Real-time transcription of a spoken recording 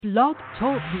Blog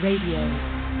Talk Radio.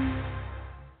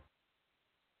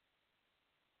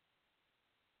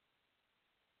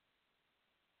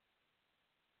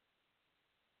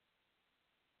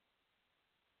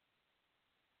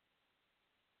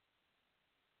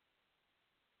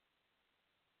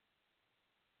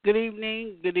 Good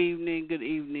evening, good evening, good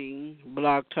evening,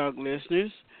 Blog Talk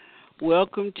listeners.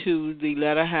 Welcome to the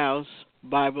Letter House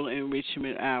Bible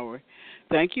Enrichment Hour.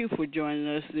 Thank you for joining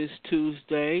us this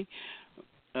Tuesday,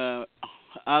 uh,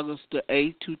 August the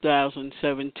 8th,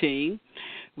 2017.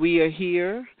 We are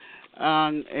here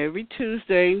on every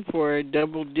Tuesday for a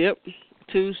Double Dip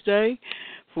Tuesday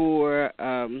for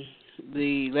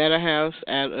the Letter House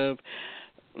out of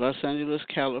Los Angeles,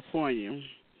 California.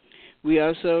 We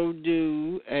also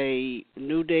do a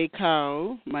New Day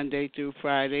call Monday through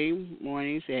Friday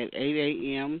mornings at 8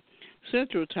 a.m.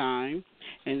 Central Time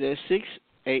and at 6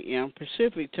 a.m.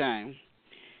 Pacific Time.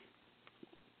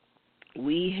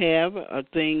 We have a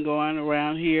thing going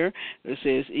around here that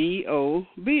says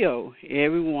EOBO,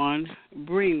 everyone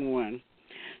bring one.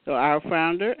 So our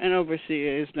founder and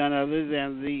overseer is none other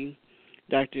than the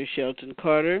Dr. Shelton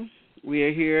Carter. We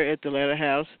are here at the Letter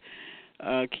House.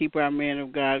 Keep our man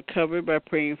of God covered by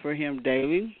praying for him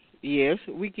daily. Yes,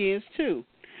 weekends too.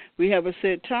 We have a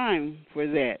set time for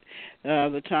that.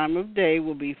 The time of day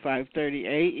will be 5:30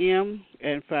 a.m.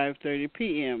 and 5:30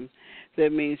 p.m.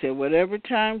 That means that whatever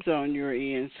time zone you're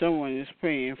in, someone is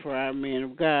praying for our man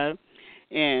of God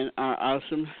and our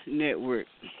awesome network.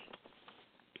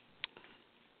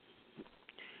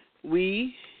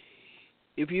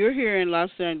 If you're here in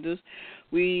Los Angeles,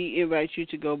 we invite you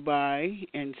to go by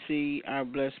and see our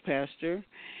blessed pastor.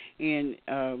 And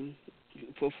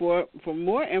for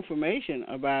more information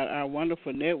about our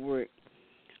wonderful network,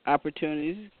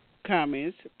 opportunities,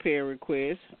 comments, prayer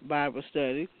requests, Bible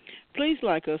study, please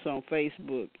like us on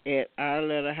Facebook at Our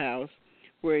Letter House,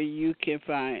 where you can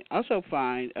also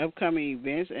find upcoming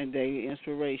events and daily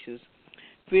inspirations.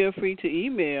 Feel free to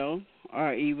email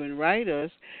or even write us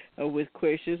with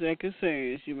questions and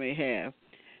concerns you may have.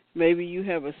 Maybe you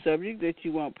have a subject that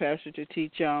you want Pastor to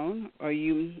teach on, or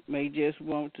you may just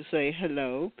want to say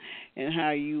hello and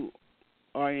how you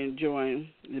are enjoying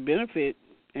the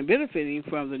benefiting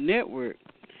from the network.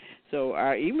 So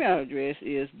our email address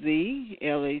is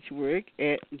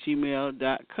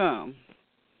thelhwork@gmail.com.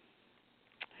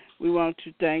 We want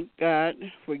to thank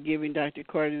God for giving Dr.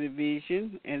 Carter the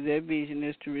vision, and that vision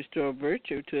is to restore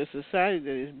virtue to a society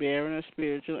that is barren of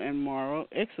spiritual and moral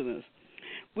excellence.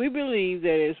 We believe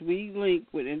that as we link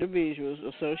with individuals,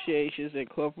 associations, and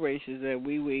corporations, that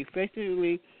we will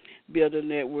effectively build a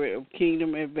network of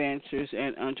kingdom advancers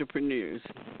and entrepreneurs.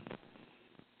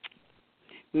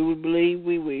 We will believe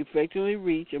we will effectively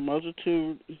reach a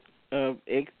multitude of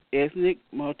ethnic,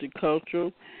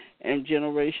 multicultural, and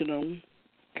generational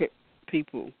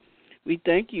people. We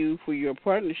thank you for your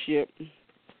partnership,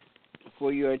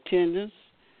 for your attendance,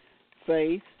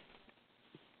 faith,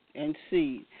 and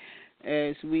seed.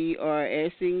 As we are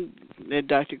asking that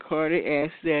Dr. Carter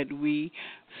asks that we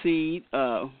seed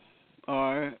or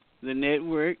the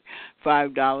network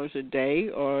 $5 a day,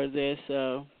 or that's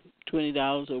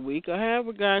 $20 a week, or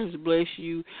however God has blessed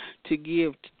you to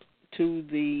give to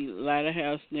the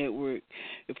Lighthouse Network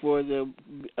for the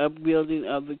upbuilding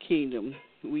of the kingdom.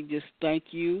 We just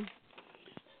thank you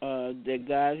that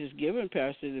God has given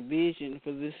Pastor the vision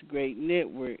for this great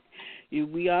network.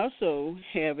 We also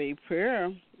have a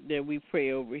prayer that we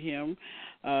pray over him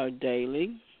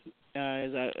daily.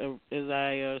 As I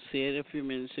said a few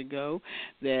minutes ago,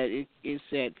 that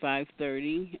it's at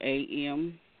 5:30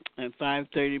 a.m. and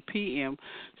 5:30 p.m.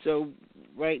 So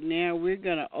right now we're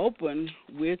going to open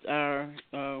with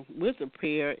with a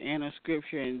prayer and a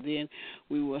scripture, and then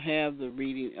we will have the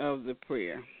reading of the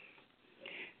prayer.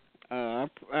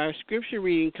 Our scripture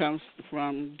reading comes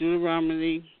from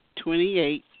Deuteronomy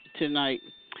 28 tonight.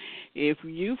 If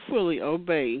you fully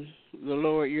obey the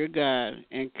Lord your God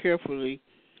and carefully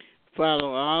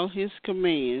follow all his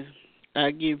commands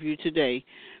I give you today,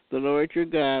 the Lord your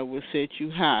God will set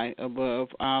you high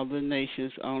above all the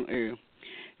nations on earth.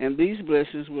 And these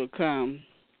blessings will come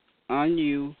on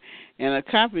you and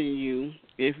accompany you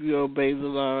if you obey the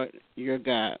Lord your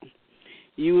God.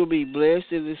 You will be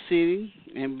blessed in the city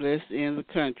and blessed in the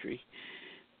country.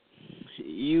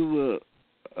 You will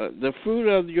the fruit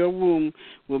of your womb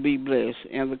will be blessed,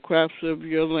 and the crops of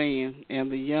your land,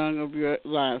 and the young of your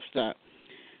livestock,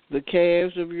 the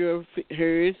calves of your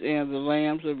herds, and the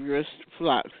lambs of your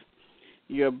flocks.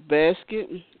 Your basket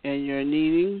and your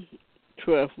kneading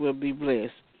trough will be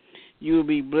blessed. You will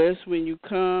be blessed when you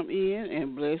come in,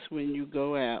 and blessed when you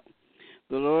go out.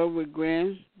 The Lord will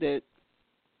grant that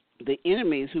The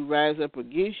enemies who rise up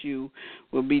against you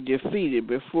will be defeated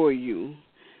before you.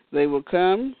 They will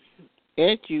come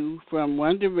at you from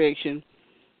one direction,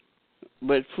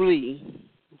 but flee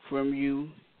from you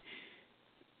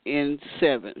in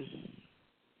seven.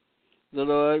 The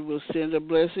Lord will send a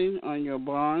blessing on your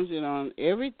barns and on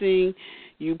everything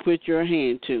you put your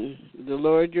hand to. The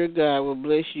Lord your God will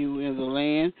bless you in the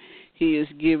land he has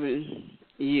given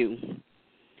you.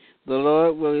 The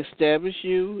Lord will establish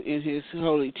you in his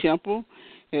holy temple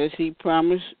as he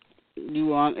promised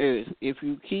you on earth. If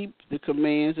you keep the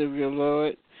commands of the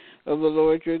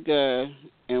Lord your God,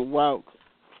 and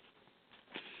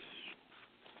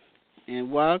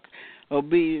walk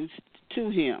obedience to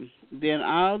him, then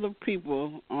all the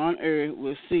people on earth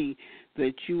will see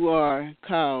that you are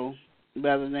called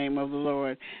by the name of the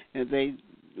Lord, and they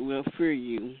will fear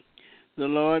you. The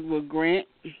Lord will grant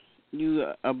you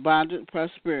abundant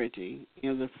prosperity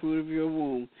in the fruit of your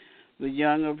womb, the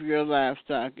young of your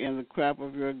livestock, and the crop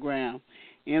of your ground,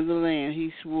 in the land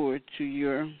he swore to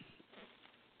your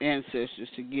ancestors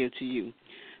to give to you.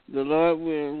 The Lord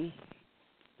will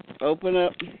open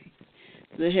up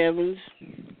the heavens,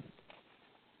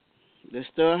 the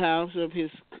storehouse of his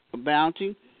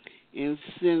bounty, and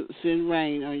send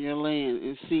rain on your land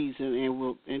in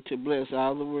season, and to bless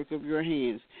all the work of your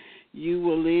hands. You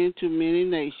will lend to many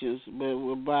nations, but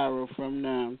will borrow from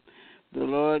none. The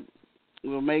Lord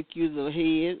will make you the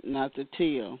head, not the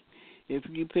tail. If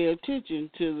you pay attention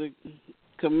to the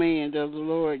command of the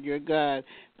Lord your God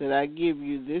that I give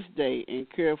you this day and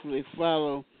carefully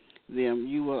follow them,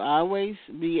 you will always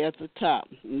be at the top,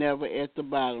 never at the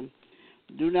bottom.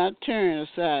 Do not turn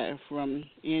aside from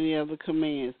any of the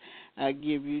commands I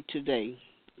give you today,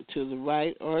 to the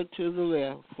right or to the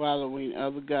left, following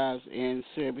other gods and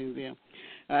serving them.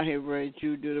 I have read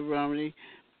you Deuteronomy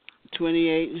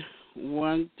 28,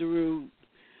 1 through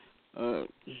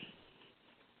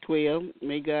 12.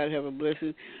 May God have a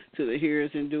blessing to the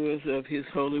hearers and doers of his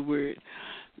holy word.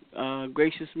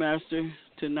 Gracious Master,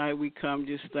 tonight we come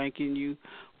just thanking you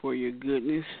for your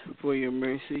goodness, for your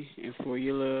mercy, and for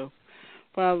your love.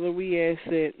 Father, we ask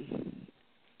that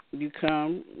you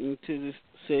come into this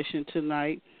session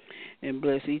tonight and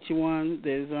bless each one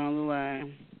that is on the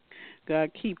line. God,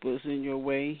 keep us in your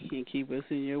way and keep us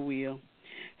in your will.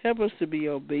 Help us to be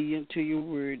obedient to your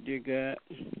word, dear God.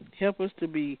 Help us to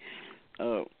be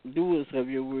doers of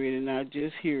your word and not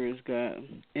just hearers, God.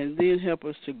 And then help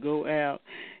us to go out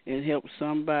and help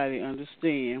somebody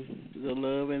understand the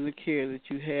love and the care that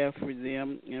you have for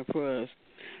them and for us.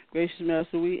 Gracious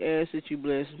Master, we ask that you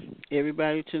bless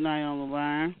everybody tonight on the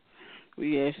line.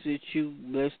 We ask that you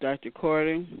bless Dr.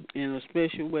 Carter in a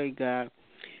special way, God.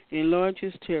 Enlarge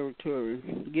his territory.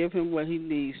 Give him what he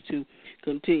needs to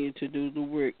continue to do the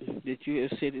work that you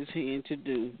have set his hand to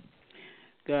do.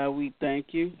 God, we thank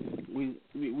you.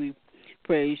 We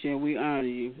praise you and we honor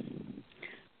you.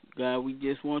 God, we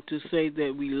just want to say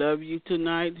that we love you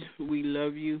tonight. We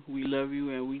love you,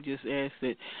 and we just ask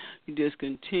that you just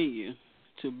continue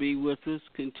to be with us,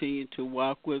 continue to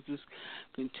walk with us,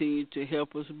 continue to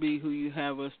help us be who you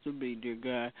have us to be, dear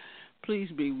God. Please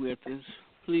be with us.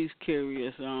 Please carry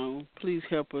us on. Please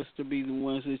help us to be the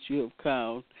ones that you have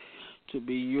called to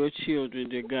be your children,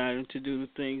 dear God, and to do the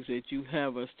things that you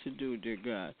have us to do, dear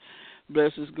God.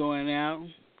 Bless us going out.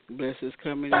 Bless us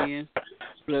coming in.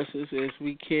 Bless us as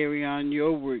we carry on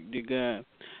your work, dear God.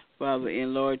 Father,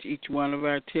 enlarge each one of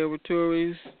our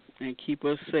territories and keep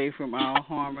us safe from all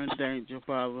harm and danger,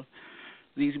 Father.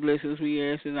 These blessings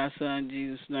we ask in our Son,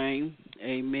 Jesus' name.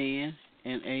 Amen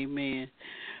and amen.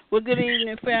 Well, good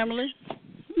evening, family.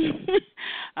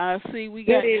 I see we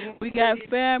got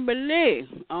family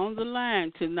on the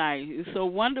line tonight. It's so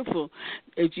wonderful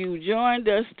that you joined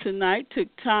us tonight, took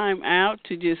time out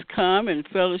to just come and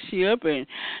fellowship and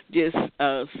just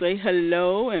say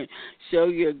hello and show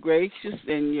your gracious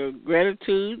and your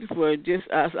gratitude for just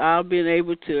us all being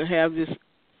able to have this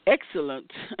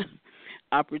excellent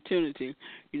opportunity.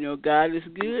 You know, God is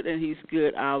good, and he's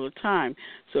good all the time.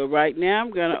 So right now I'm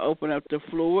going to open up the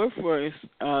floor for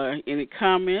any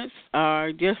comments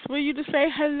or just for you to say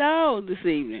hello this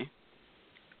evening.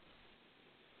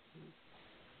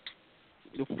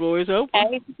 The floor is open.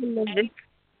 Hey,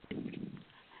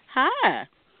 Hi.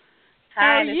 How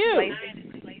Hi, are you?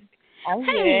 Lacey.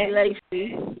 Hey,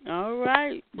 Lacey. All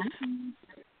right.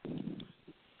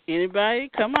 Anybody?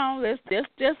 Come on, let's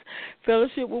just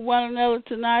fellowship with one another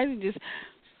tonight and just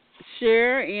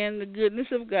share in the goodness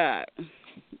of God.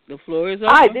 The floor is open.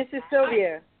 Hi, this is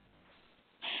Sylvia.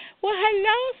 Well,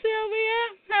 hello, Sylvia.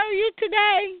 How are you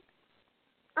today?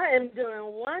 I am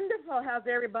doing wonderful. How's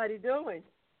everybody doing?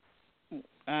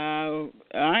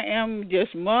 I am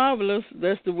just marvelous.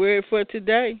 That's the word for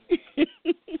today.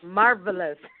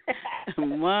 Marvelous.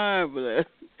 Marvelous.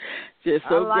 Just I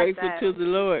so like grateful that. to the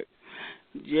Lord.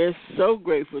 Just so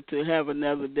grateful to have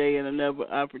another day and another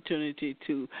opportunity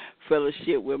to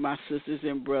fellowship with my sisters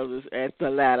and brothers at the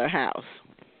latter house.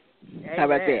 Amen. How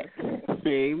about that?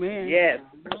 Amen. Yes.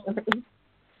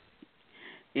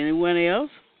 Anyone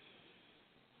else?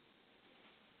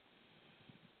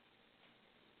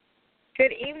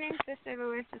 Good evening, Sister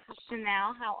Louise. This is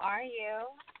Chanel. How are you?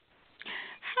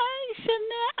 Hey,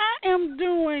 Chanel, I am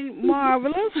doing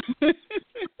marvelous.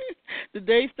 The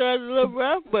day started a little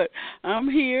rough, but I'm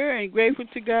here and grateful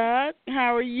to God.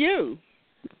 How are you?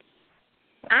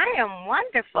 I am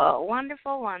wonderful,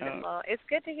 wonderful. It's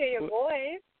good to hear your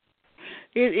voice.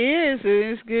 It is, and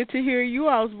it's good to hear you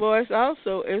all's voice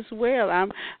also as well.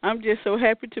 I'm just so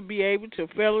happy to be able to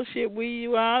fellowship with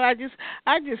you all. I just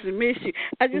miss you.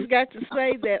 I just got to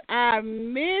say that I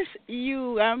miss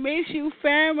you. I miss you,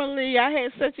 family. I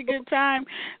had such a good time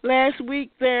last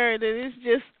week there that it's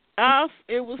just off.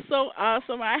 It was so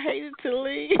awesome. I hated to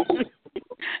leave.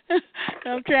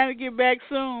 I'm trying to get back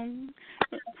soon.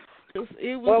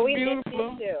 It was we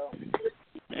beautiful. miss you too.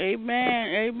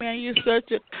 Amen. Amen. You're such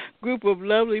a group of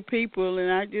lovely people, and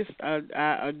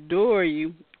I adore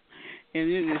you. And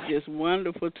it is just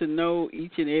wonderful to know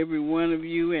each and every one of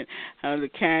you, and how the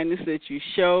kindness that you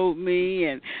showed me,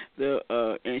 and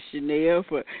and Chanel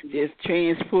for just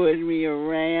transporting me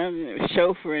around and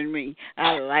chauffeuring me.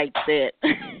 I like that.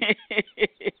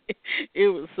 It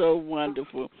was so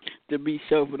wonderful to be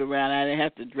chauffeured around. I didn't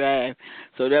have to drive,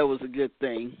 so that was a good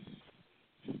thing.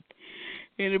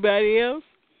 Anybody else?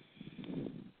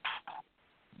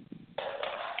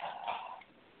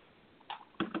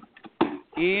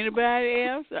 Anybody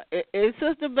else? Is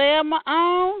Sister Velma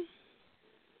on?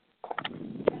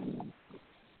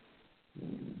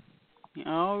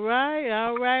 All right.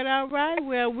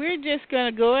 Well, we're just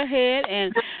going to go ahead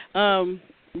and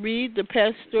read the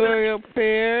pastoral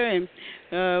prayer and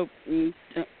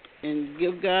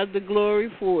give God the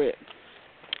glory for it.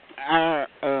 Our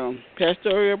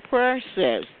pastoral prayer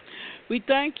says, we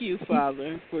thank you,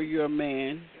 Father, for your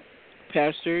man,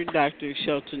 Pastor Dr.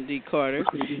 Shelton D. Carter,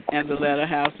 and the Latter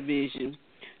House Vision.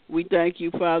 We thank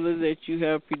you, Father, that you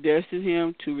have predestined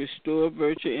him to restore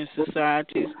virtue in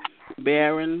societies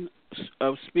barren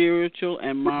of spiritual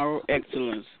and moral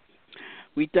excellence.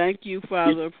 We thank you,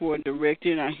 Father, for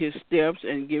directing his steps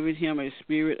and giving him a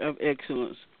spirit of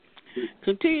excellence.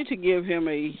 Continue to give him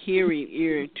a hearing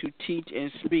ear to teach and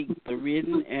speak the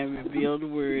written and revealed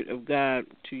word of God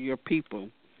to your people.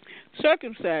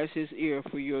 Circumcise his ear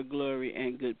for your glory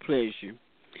and good pleasure.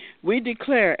 We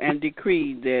declare and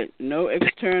decree that no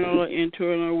external or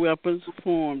internal weapons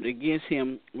formed against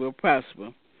him will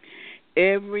prosper.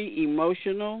 Every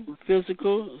emotional,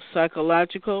 physical,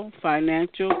 psychological,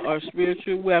 financial, or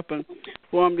spiritual weapon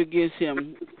formed against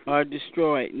him are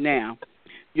destroyed now.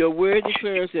 Your word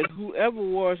declares that whoever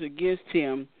wars against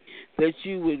him, that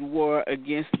you would war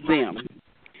against them.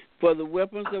 For the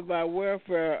weapons of our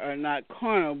warfare are not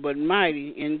carnal, but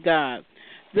mighty in God.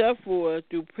 Therefore,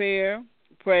 through prayer,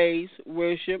 praise,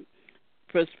 worship,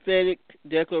 prophetic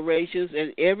declarations,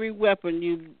 and every weapon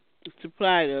you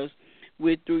supplied us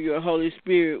with through your Holy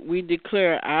Spirit, we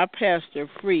declare our pastor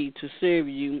free to serve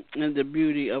you in the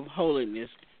beauty of holiness.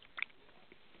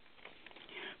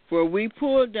 For we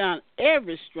pull down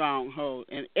every stronghold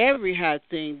and every high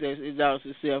thing that exalts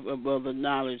itself above the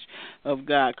knowledge of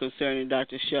God concerning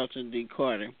Dr. Shelton D.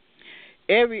 Carter.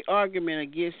 Every argument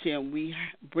against him we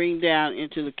bring down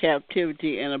into the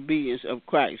captivity and obedience of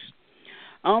Christ.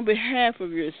 On behalf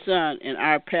of your son and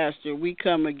our pastor, we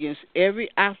come against every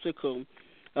obstacle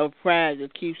of pride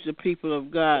that keeps the people of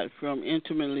God from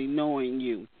intimately knowing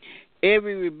you.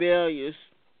 Every rebellious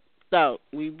thought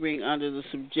we bring under the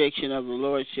subjection of the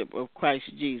Lordship of Christ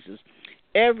Jesus.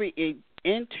 Every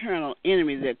internal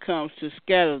enemy that comes to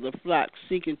scatter the flock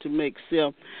seeking to make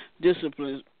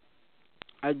self-discipline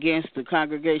against the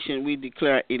congregation we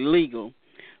declare illegal.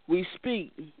 We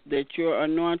speak that your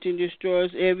anointing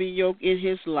destroys every yoke in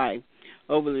his life,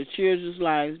 over the children's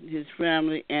lives, his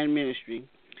family, and ministry.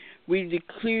 We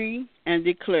decree and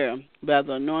declare by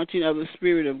the anointing of the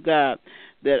Spirit of God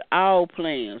that all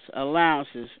plans,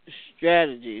 allowances,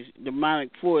 strategies, demonic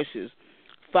forces,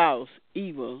 false,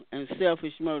 evil, and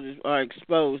selfish motives are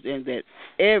exposed, and that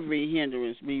every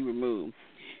hindrance be removed.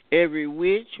 Every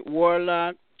witch,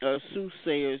 warlock, or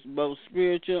soothsayers, both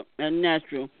spiritual and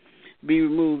natural, be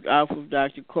removed off of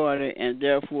Dr. Carter, and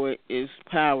therefore is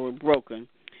power broken.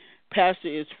 Pastor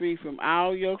is free from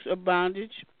all yokes of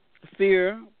bondage,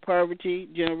 fear, poverty,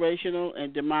 generational,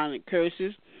 and demonic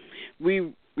curses.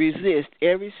 We resist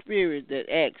every spirit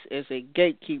that acts as a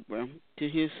gatekeeper to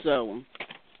his soul.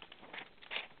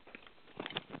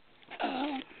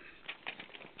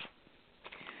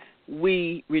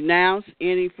 We renounce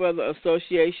any further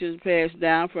associations passed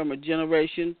down from a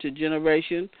generation to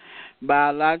generation,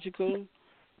 biological,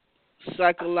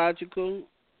 psychological,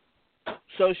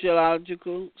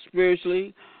 sociological,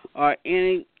 spiritually, or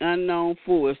any unknown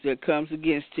force that comes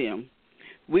against him.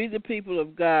 We, the people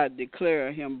of God,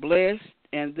 declare him blessed,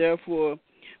 and therefore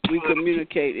we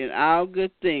communicate in all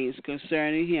good things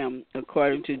concerning him,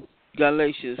 according to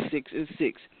Galatians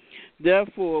 6:6.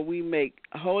 Therefore we make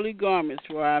holy garments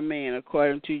for our man,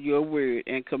 according to your word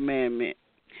and commandment,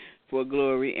 for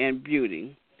glory and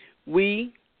beauty.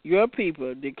 We, your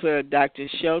people, declare Dr.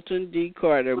 Shelton D.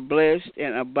 Carter blessed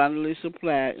and abundantly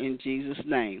supplied in Jesus'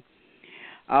 name.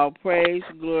 All praise,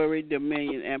 glory,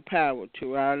 dominion, and power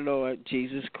to our Lord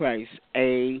Jesus Christ.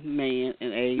 Amen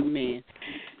and amen.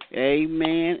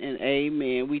 Amen and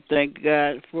amen. We thank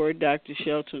God for Dr.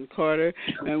 Shelton Carter,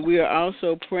 and we are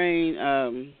also praying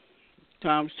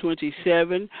Psalms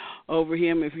 27 over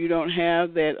him. If you don't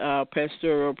have that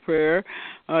pastoral prayer,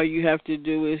 all you have to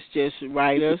do is just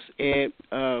write us at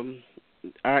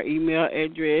our email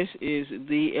address is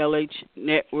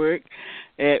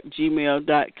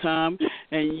thelhnetwork@gmail.com,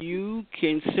 and you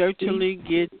can certainly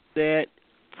get that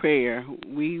prayer.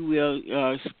 We will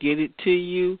get it to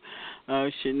you.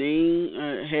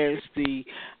 Shanine has the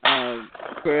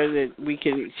prayer that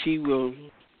she will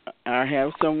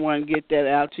have someone get that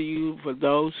out to you for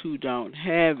those who don't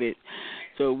have it.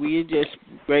 So we're just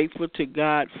grateful to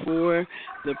God for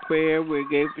the prayer. We're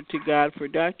grateful to God for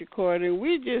Dr. Carter.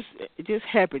 We're just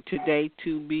happy today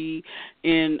to be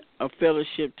in a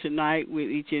fellowship tonight with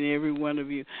each and every one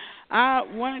of you. I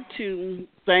wanted to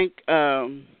thank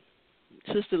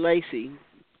Sister Lacey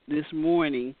this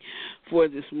morning for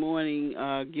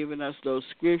giving us those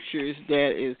scriptures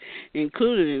that is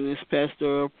included in this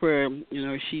pastoral prayer. You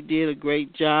know, she did a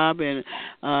great job in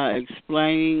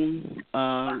explaining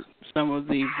some of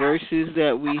the verses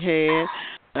that we had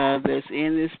that's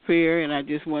in this prayer, and I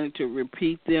just wanted to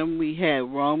repeat them. We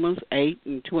had Romans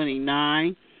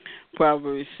 8:29,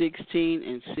 Proverbs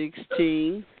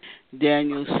 16:16,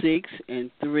 Daniel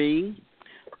 6:3.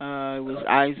 It was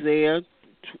Isaiah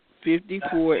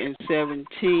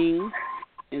 54:17,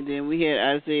 and then we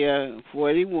had Isaiah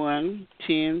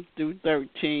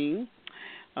 41:10-13,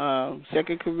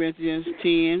 2 Corinthians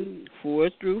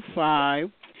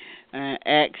 10:4-5,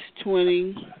 Acts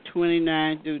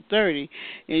 20:29-30.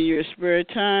 In your spare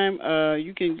time,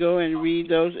 you can go and read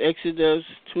those. Exodus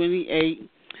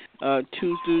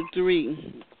 28:2-3,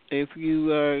 if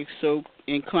you are so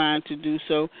inclined to do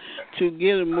so, to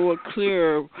get a more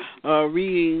clearer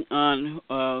reading on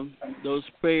those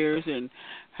prayers and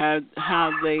how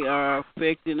they are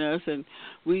affecting us. And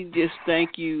we just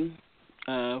thank you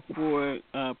for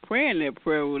praying that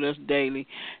prayer with us daily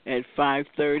at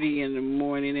 5:30 in the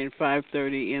morning and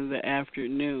 5:30 in the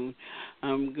afternoon.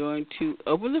 I'm going to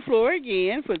open the floor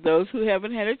again for those who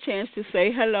haven't had a chance to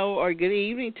say hello or good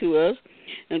evening to us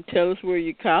and tell us where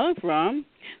you're calling from.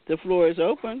 The floor is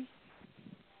open.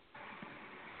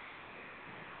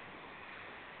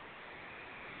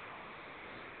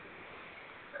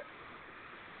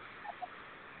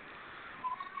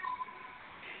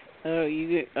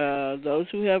 Those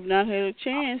who have not had a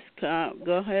chance,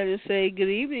 go ahead and say good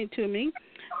evening to me.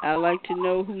 I'd like to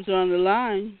know who's on the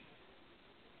line.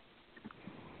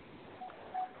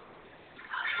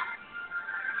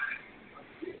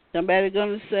 Somebody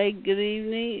going to say good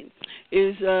evening?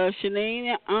 Is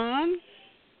Shanine on?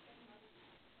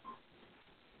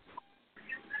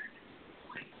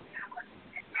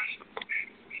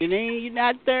 Shanine, you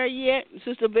not there yet?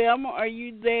 Sister Velma, are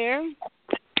you there?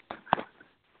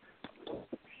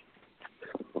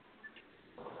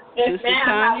 Yes, Sister ma'am.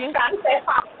 Tanya? I was trying to say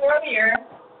something earlier.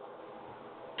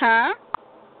 Huh?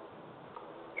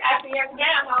 Yes,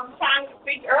 ma'am. I was trying to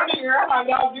speak earlier. I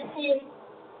know you can.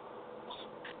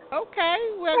 Okay,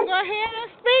 well, go ahead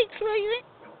and speak,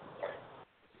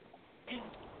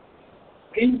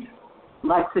 sweetie.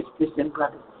 My sisters and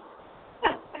brothers.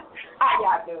 How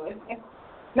y'all doing?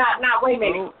 Now, wait a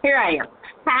minute. Oh. Here I am.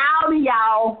 Howdy,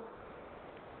 y'all.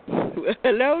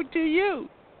 Hello to you.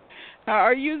 How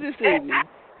are you this evening?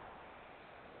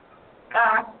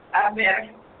 I'm better.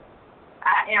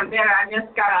 I am better. I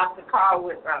just got off the call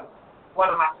with one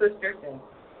of my sisters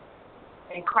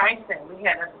in Christ, and we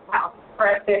had a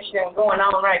prayer session going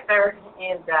on right there.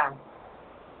 And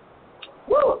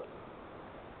woo!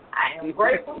 I am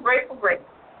grateful.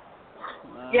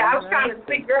 Yeah, I was trying to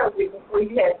speak earlier before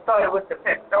you had started with the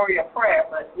pastoral prayer,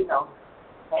 but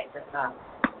had to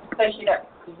finish it up.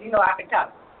 'cause you know I can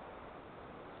talk.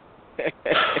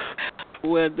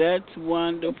 Well, that's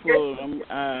wonderful.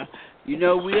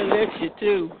 We'll let you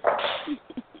too.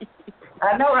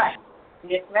 I know, right?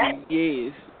 Yes, ma'am.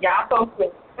 Yes. Y'all so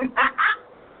good.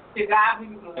 To God be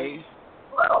the glory.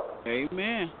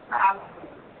 Amen. Hallelujah.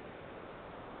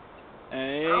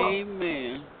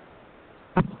 Amen.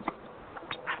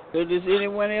 So does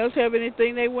anyone else have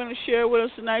anything they want to share with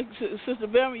us tonight? Sister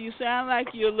Velma, you sound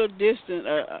like you're a little distant.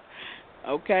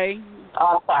 Okay?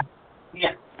 Sorry.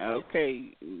 Yeah.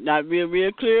 Okay. Not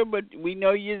real clear, but we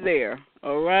know you're there.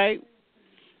 All right?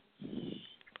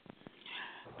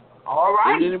 All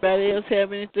right. Does anybody else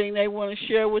have anything they want to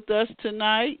share with us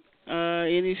tonight?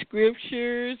 Any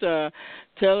scriptures?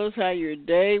 Tell us how your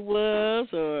day was,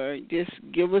 or just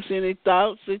give us any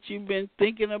thoughts that you've been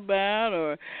thinking about,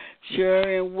 or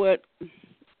sharing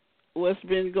what's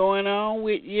been going on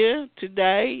with you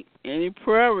today. Any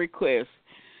prayer requests?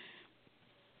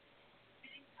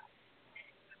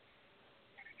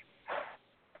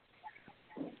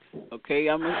 Okay,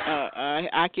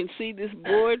 I can see this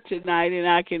board tonight, and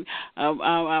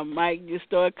I might just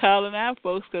start calling out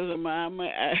folks because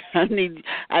I need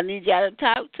y'all to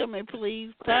talk to me,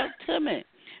 please. Talk to me.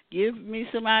 Give me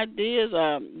some ideas.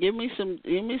 Give me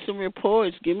some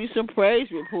reports. Give me some praise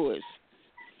reports.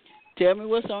 Tell me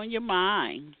what's on your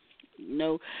mind.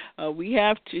 We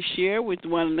have to share with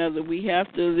one another. We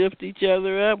have to lift each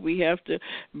other up. We have to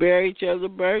bear each other's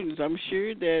burdens. I'm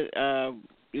sure that.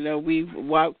 We've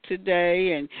walked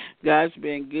today, and God's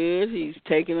been good. He's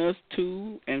taken us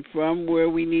to and from where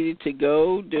we needed to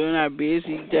go during our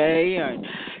busy day, and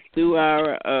through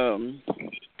our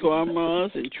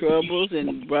traumas and troubles,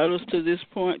 and brought us to this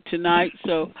point tonight.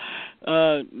 So,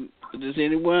 does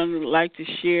anyone like to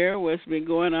share what's been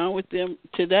going on with them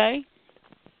today?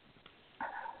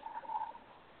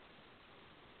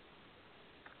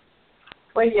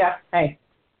 Well, yeah. Hey,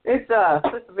 it's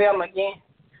Sister Velma again.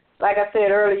 Like I said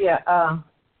earlier,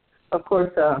 of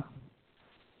course,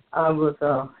 I was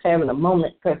having a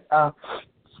moment because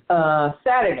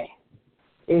Saturday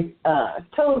is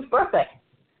Toad's birthday.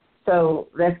 So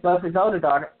that's Buffy's oldest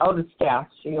child.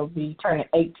 She'll be turning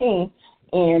 18.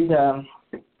 And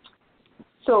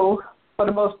so for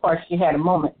the most part, she had a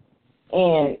moment.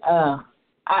 And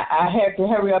I had to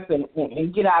hurry up and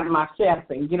get out of myself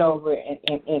and get over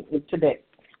and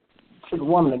to the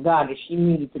woman of God that she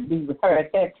needed to be with her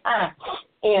at that time.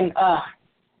 And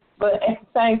but at the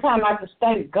same time, I just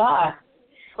thank God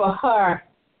for her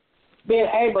being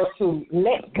able to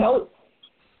let go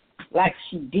like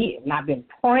she did. And I've been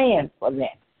praying for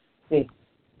that. It's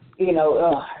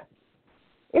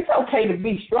okay to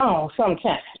be strong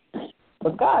sometimes.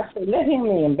 But God said, let him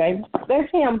in, baby. Let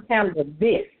him handle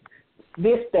this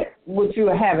that what you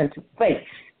are having to face,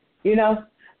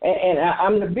 And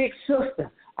I'm the big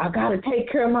sister. I got to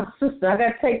take care of my sister. I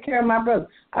got to take care of my brother.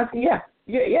 I said, yeah,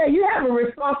 you have a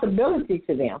responsibility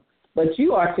to them, but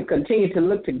you are to continue to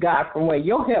look to God from where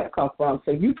your help comes from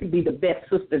so you can be the best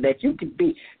sister that you could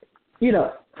be,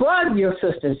 for your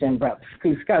sisters and brothers.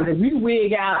 Because if you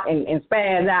wig out and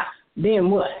spaz out, then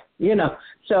what?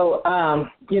 So,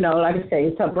 like I say,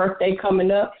 it's her birthday coming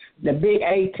up, the big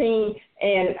 18.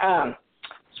 And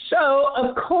so,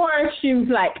 of course, she was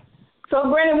like, so,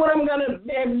 Brandon, what I'm going to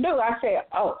be able to do? I said,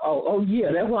 oh,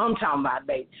 yeah, that's what I'm talking about,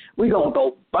 baby. We're going to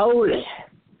go bowling.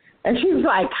 And she was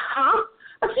like, huh?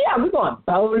 I said, yeah, we're going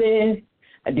bowling.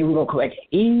 And then we're going to go out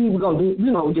to eat. We're going to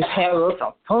do, just have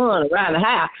some fun around the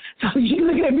house. So she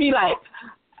looking at me like,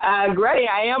 Granny,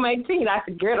 I am 18. I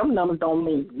said, girl, them numbers don't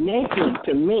mean nothing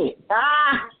to me.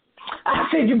 I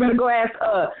said, you better go ask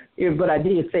but I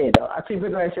did say it, though. I said, you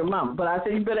better go ask your mama. But I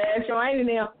said, you better ask your auntie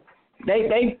now.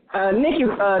 Nikki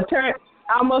turned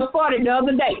almost 40 the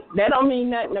other day. That don't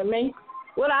mean nothing to me.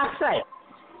 What I say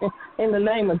in the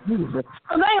name of Jesus.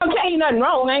 Because I ain't going to tell you nothing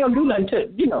wrong. I ain't going to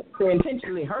do nothing to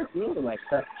intentionally hurt you anyway.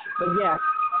 But yeah.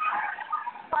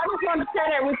 I just wanted to share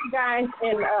that with you guys.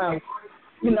 And,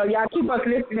 y'all keep us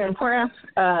lifted in prayer.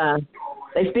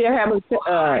 They still haven't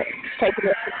taken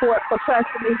the support for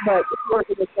custody, but it's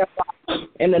working itself out.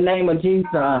 In the name of Jesus,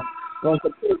 going to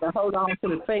continue to hold on to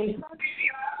the faith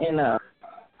and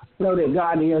know that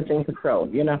God is in control,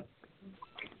 Amen,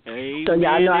 So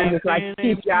y'all know I just like to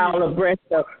keep y'all abreast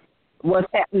of what's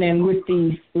happening with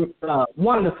these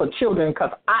wonderful children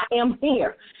because I am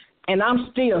here and I'm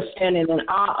still standing in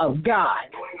awe of God.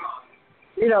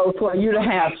 For you to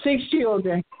have 6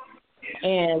 children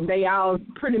and they all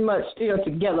pretty much still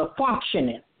together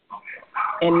functioning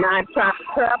and not trying to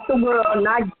cut up the world,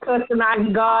 not cussing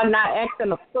out God, not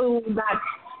acting a fool,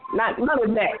 not none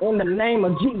of that in the name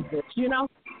of Jesus, And I'm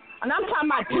talking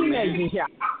about teenagers, y'all.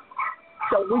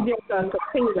 So we just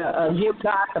continue to give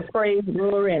God the praise,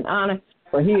 glory, and honor,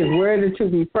 for He is worthy to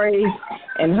be praised.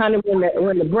 And honey,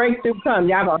 when the breakthrough comes,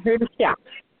 y'all gonna hear the shout,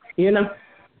 you know.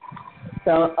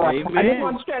 So I just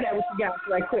want to share that with you guys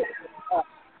right quick.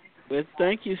 Well,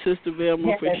 thank you, Sister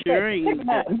Velma, for sharing.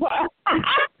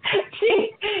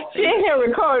 she ain't here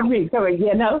recording me, so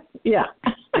you know, yeah.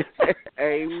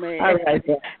 Amen. All right,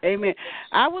 amen.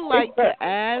 I would like to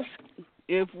ask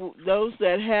if those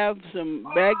that have some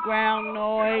background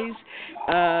noise,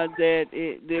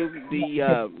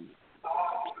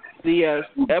 the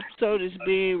episode is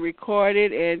being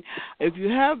recorded, and if you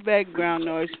have background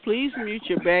noise, please mute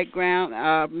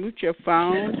your mute your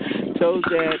phone, so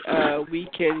that we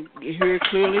can hear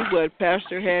clearly what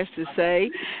Pastor has to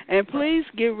say. And please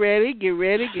get ready. Get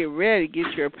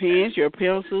your pens, your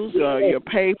pencils, your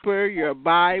paper, your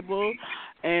Bible.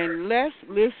 And let's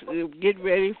get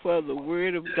ready for the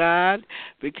Word of God,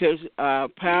 because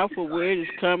powerful Word is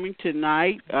coming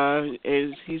tonight.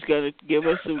 As He's going to give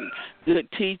us some good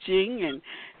teaching,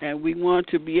 and we want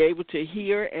to be able to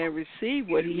hear and receive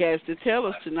what He has to tell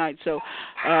us tonight. So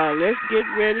let's get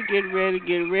ready,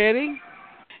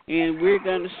 and we're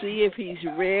going to see if He's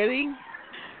ready.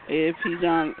 If he's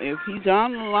on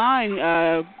the line,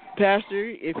 Pastor,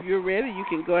 if you're ready, you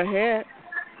can go ahead.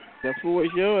 The floor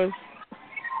is yours.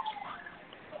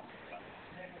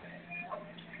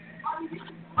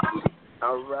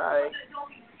 All right.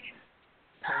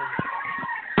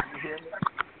 You hear me?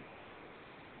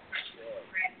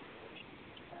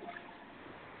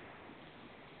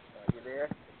 Are you there?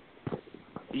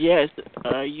 Yes.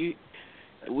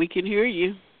 We can hear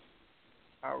you.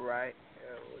 All right.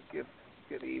 Well,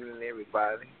 good evening,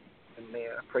 everybody. And man,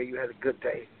 I pray you had a good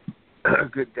day. A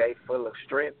good day full of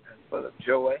strength and full of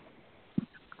joy.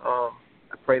 I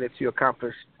pray that you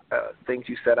accomplished things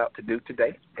you set out to do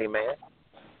today. Amen.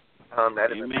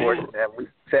 That is Amen. important that we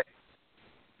set.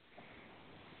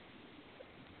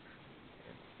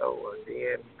 So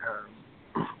then,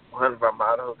 one of our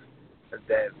mottos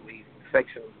that we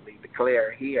affectionately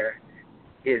declare here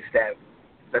is that,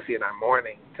 especially in our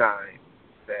morning time,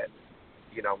 that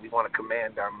we want to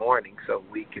command our morning so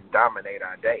we can dominate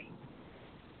our day,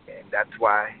 and that's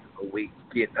why we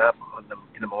get up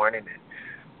in the morning and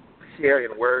share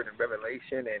in word and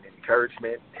revelation and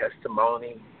encouragement,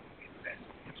 testimony,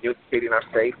 communicating our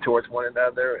faith towards one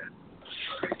another. And,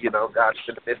 God's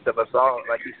in the midst of us all,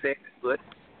 like He said He would,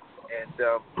 and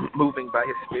moving by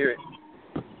His Spirit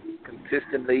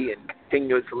consistently and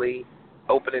continuously,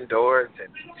 opening doors and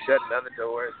shutting other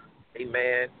doors.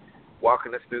 Amen.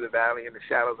 Walking us through the valley in the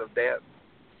shadows of death,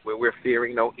 where we're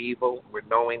fearing no evil. We're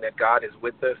knowing that God is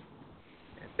with us,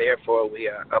 and therefore we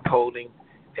are upholding,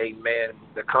 amen,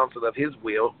 the counsel of His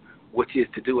will, which is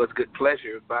to do us good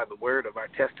pleasure by the word of our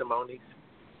testimonies.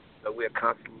 So we're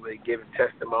constantly giving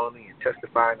testimony and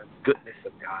testifying of the goodness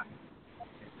of God.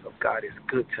 And so God is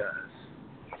good to us.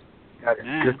 God is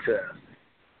good to us.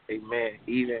 Amen.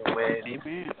 Even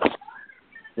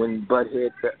when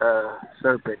Butthead the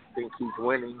serpent thinks he's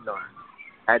winning or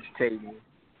agitating,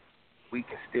 we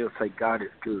can still say God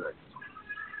is good.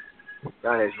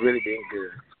 God has really been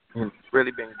good. And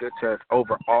really been good to us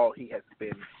overall. He has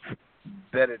been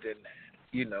better than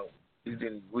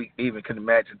we even can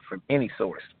imagine from any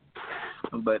source.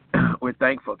 But we're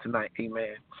thankful tonight,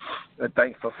 amen. We're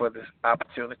thankful for this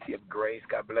opportunity of grace.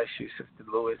 God bless you, Sister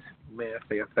Lewis, amen,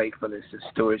 for your faithfulness and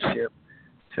stewardship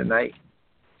tonight.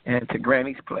 And to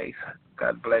Granny's Place,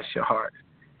 God bless your heart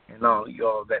and all you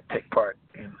all that take part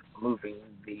in moving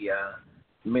the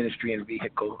ministry and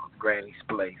vehicle of Granny's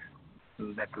Place.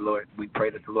 And that we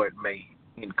pray that the Lord may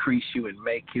increase you and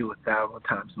make you 1,000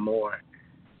 times more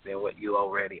than what you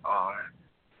already are.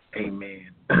 Amen.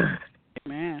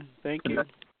 Amen. Thank you.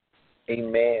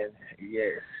 Amen.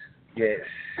 Yes.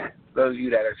 Those of you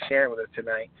that are sharing with us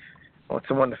tonight, I want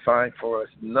someone to find for us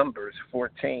Numbers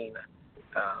 14,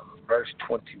 verse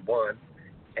 21,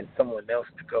 and someone else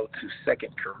to go to 2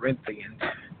 Corinthians,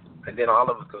 and then all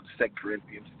of us go to 2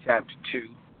 Corinthians chapter 2.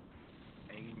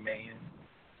 Amen.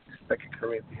 2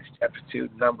 Corinthians chapter 2,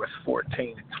 Numbers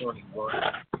 14 and 21.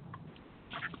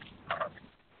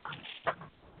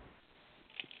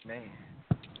 Man.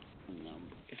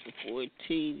 It's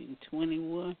 14 and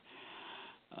 21.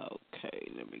 Okay,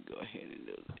 let me go ahead and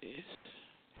do this.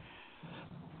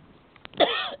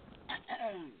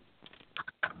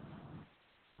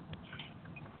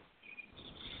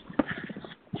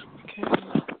 Okay.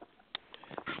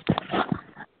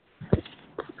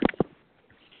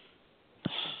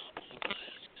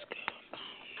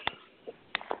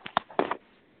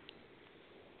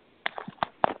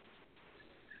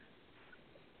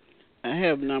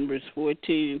 have Numbers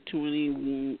 14 and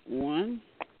 21.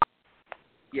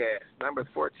 Yes, Numbers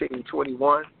 14 and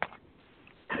 21.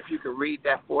 If you could read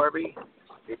that for me,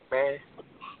 amen.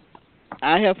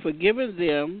 I have forgiven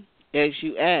them as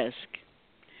you ask.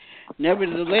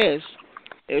 Nevertheless,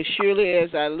 as surely as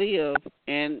I live,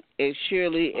 and as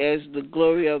surely as the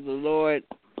glory of the Lord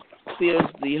fills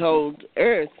the whole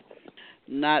earth,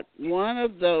 not one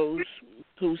of those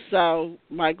who saw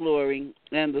my glory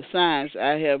and the signs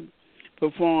I have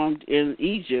performed in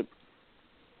Egypt,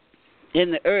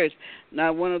 in the earth,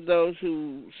 not one of those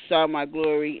who saw my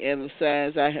glory and the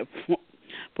signs I have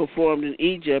performed in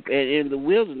Egypt and in the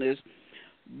wilderness,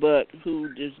 but who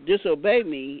disobeyed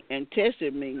me and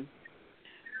tested me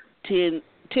 10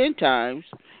 times,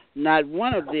 not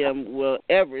one of them will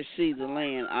ever see the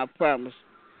land I promised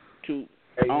to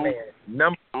Amen.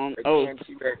 on oath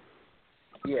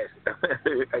yes,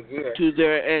 again, to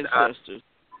their ancestors.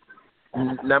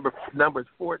 Numbers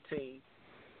 14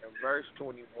 and verse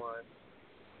 21.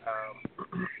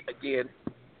 Again,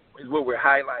 is what we're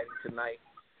highlighting tonight.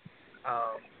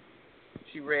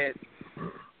 She read,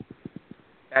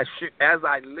 as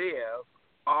I live,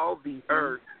 all the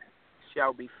earth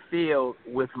shall be filled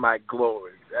with my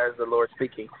glory, as the Lord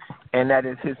speaking. And that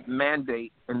is his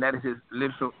mandate, and that is his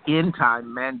literal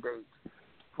end-time mandate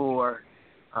for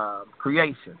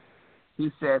creation.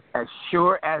 He says, as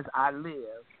sure as I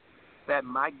live, that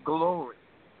my glory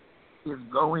is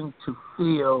going to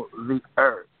fill the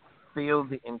earth, fill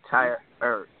the entire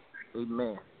earth.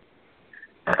 Amen.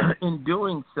 In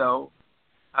doing so,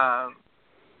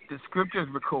 the scriptures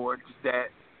record that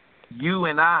you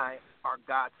and I are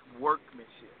God's workmanship.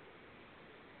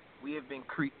 We have been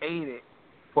created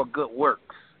for good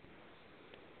works.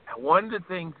 And one of the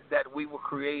things that we were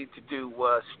created to do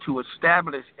was to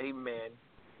establish, amen,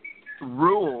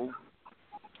 rule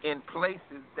in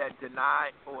places that deny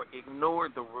or ignore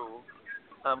the rule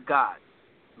of God.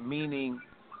 Meaning,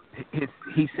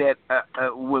 he said,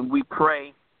 when we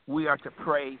pray, we are to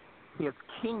pray his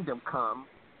kingdom come,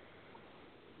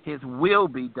 his will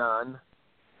be done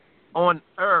on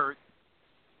earth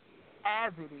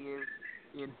as it is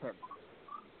in heaven.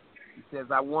 He says,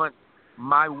 I want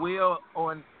my will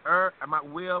on earth, my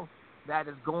will that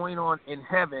is going on in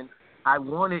heaven, I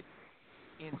want it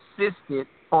insisted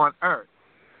on earth.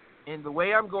 And the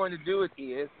way I'm going to do it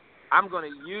is I'm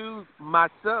going to use my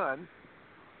sons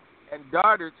and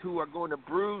daughters who are going to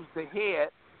bruise the head,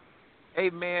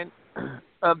 amen,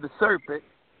 of the serpent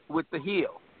with the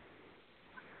heel.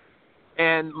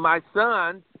 And my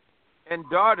sons and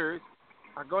daughters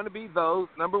are going to be those,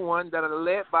 number one, that are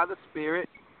led by the Spirit.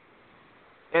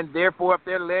 And therefore, if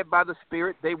they're led by the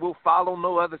Spirit, they will follow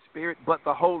no other spirit but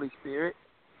the Holy Spirit.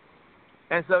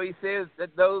 And so he says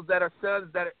that those that are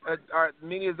sons, that are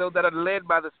many of those that are led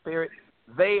by the Spirit,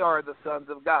 they are the sons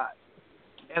of God.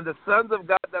 And the sons of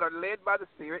God that are led by the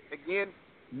Spirit, again,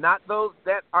 not those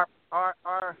that are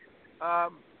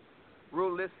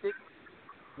rulistic,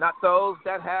 not those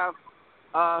that have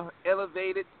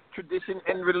elevated tradition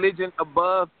and religion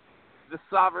above the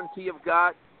sovereignty of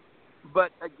God.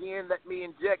 But again, let me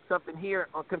inject something here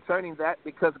concerning that,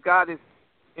 because God is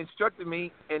instructing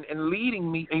me and leading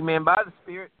me, amen, by the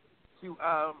Spirit to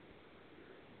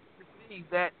see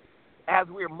that as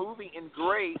we're moving in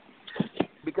grace,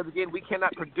 because again, we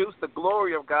cannot produce the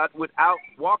glory of God without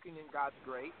walking in God's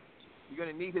grace. You're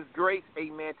going to need his grace,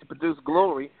 amen, to produce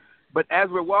glory. But as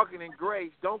we're walking in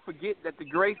grace, don't forget that the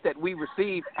grace that we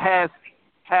receive has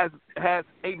a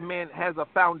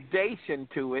foundation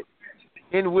to it,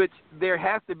 in which there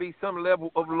has to be some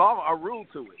level of law or rule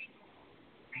to it.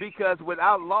 Because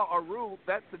without law or rule,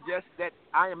 that suggests that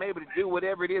I am able to do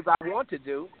whatever it is I want to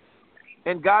do.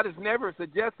 And God is never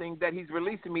suggesting that he's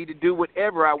releasing me to do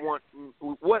whatever I want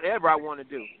to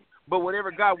do. But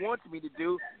whatever God wants me to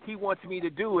do, he wants me to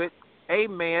do it,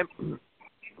 amen,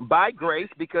 by grace,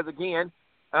 because again,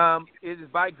 it is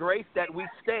by grace that we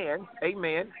stand,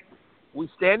 amen. We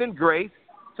stand in grace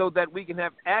so that we can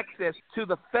have access to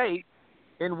the faith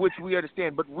in which we are to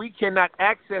stand. But we cannot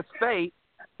access faith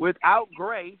without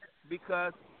grace,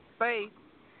 because faith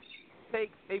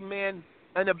takes, amen,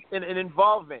 an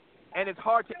involvement. And it's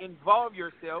hard to involve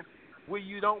yourself where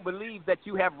you don't believe that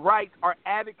you have rights or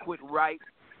adequate rights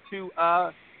to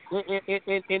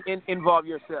involve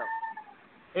yourself.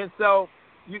 And so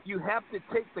you have to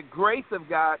take the grace of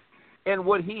God and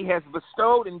what he has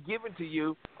bestowed and given to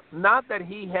you, not that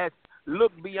he has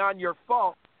looked beyond your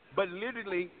fault, but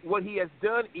literally what he has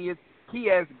done is he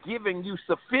has given you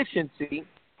sufficiency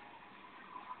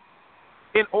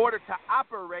in order to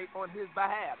operate on his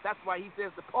behalf. That's why he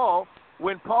says to Paul,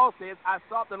 when Paul says, I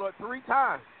sought the Lord 3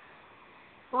 times.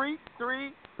 Three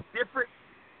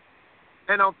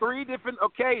on 3 different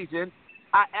occasions,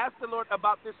 I asked the Lord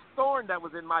about this thorn that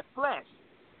was in my flesh.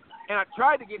 And I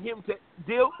tried to get him to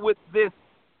deal with this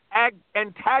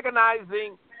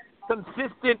antagonizing,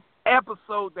 consistent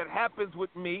episode that happens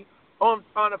with me on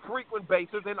a frequent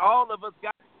basis. And all of us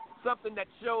got something that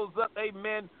shows up,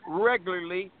 amen,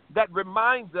 regularly that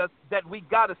reminds us that we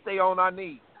got to stay on our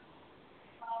knees.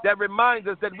 That reminds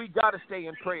us that we got to stay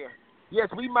in prayer. Yes,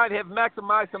 we might have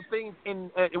maximized some things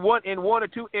in one or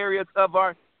two areas of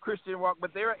our Christian walk,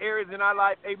 but there are areas in our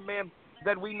life, amen,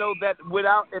 that we know that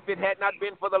if it had not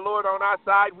been for the Lord on our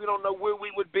side, we don't know where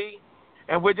we would be.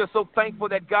 And we're just so thankful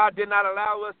that God did not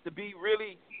allow us to be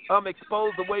really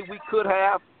exposed the way we could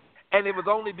have. And it was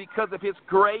only because of his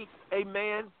grace,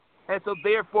 amen. And so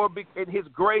therefore, his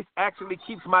grace actually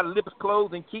keeps my lips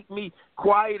closed and keep me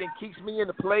quiet and keeps me in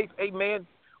a place, amen,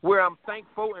 where I'm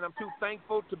thankful, and I'm too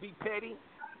thankful to be petty,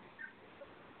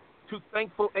 too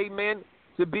thankful, amen,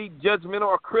 to be judgmental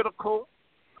or critical.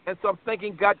 And so I'm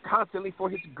thanking God constantly for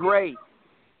his grace.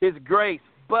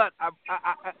 But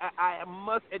I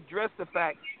must address the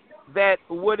fact that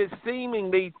what is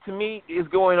seemingly to me is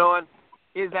going on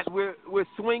is that we're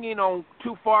swinging on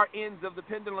too far ends of the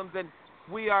pendulums, and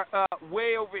we are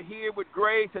way over here with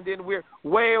grace, and then we're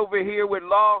way over here with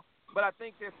law. But I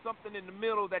think there's something in the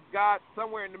middle that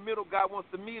somewhere in the middle, God wants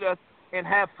to meet us and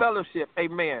have fellowship,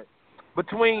 amen,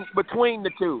 between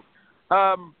the two.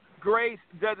 Grace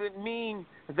doesn't mean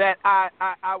that I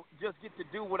just get to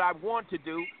do what I want to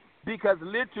do, because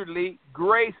literally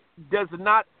grace does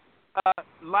not,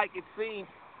 like it seems,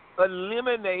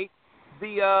 eliminate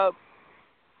the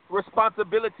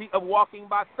responsibility of walking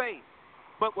by faith.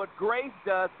 But what grace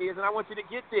does is, and I want you to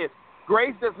get this,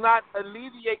 grace does not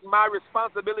alleviate my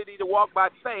responsibility to walk by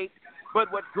faith,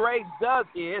 but what grace does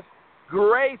is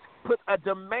grace puts a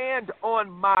demand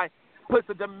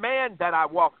that I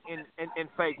walk in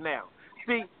faith now.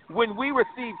 See, when we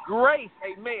receive grace,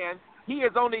 amen, he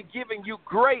is only giving you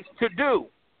grace to do.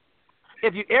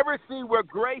 If you ever see where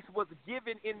grace was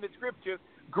given in the scriptures,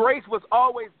 grace was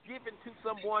always given to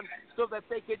someone so that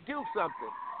they could do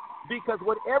something. Because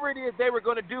whatever it is they were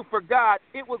going to do for God,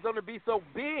 it was going to be so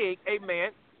big, amen,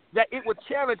 that it would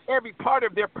challenge every part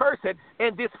of their person,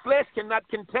 and this flesh cannot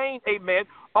contain, amen,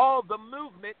 all the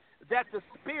movement that the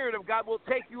Spirit of God will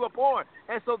take you upon.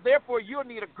 And so therefore you'll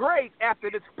need a grace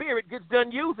after the Spirit gets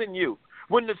done using you.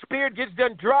 When the Spirit gets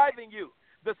done driving you,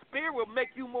 the Spirit will make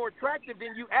you more attractive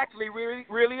than you actually really,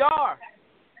 really are.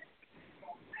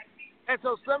 And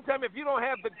so sometimes if you don't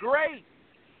have the grace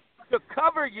to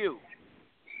cover you,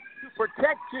 to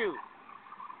protect you,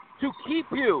 to keep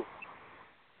you,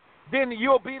 then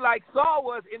you'll be like Saul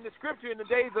was in the scripture in the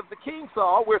days of the King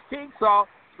Saul, where King Saul,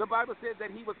 the Bible says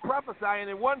that he was prophesying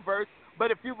in one verse,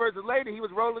 but a few verses later he was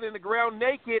rolling in the ground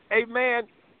naked, amen,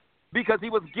 because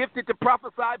he was gifted to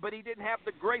prophesy, but he didn't have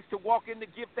the grace to walk in the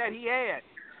gift that he had.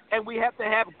 And we have to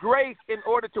have grace in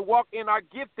order to walk in our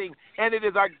gifting, and it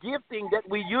is our gifting that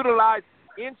we utilize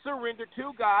in surrender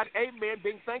to God, amen,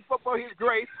 being thankful for his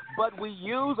grace, but we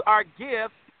use our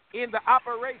gifts in the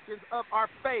operations of our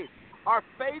faith. Our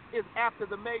faith is after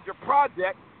the major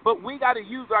project, but we got to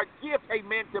use our gift,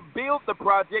 amen, to build the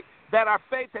project that our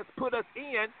faith has put us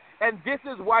in. And this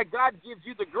is why God gives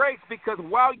you the grace, because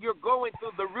while you're going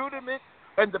through the rudiment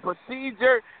and the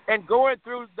procedure and going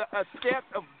through the steps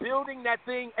of building that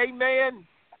thing, amen,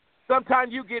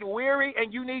 sometimes you get weary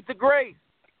and you need the grace.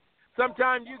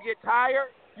 Sometimes you get tired,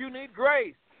 you need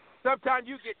grace. Sometimes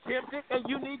you get tempted and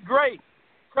you need grace.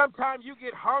 Sometimes you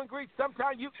get hungry.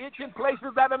 Sometimes you itch in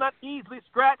places that are not easily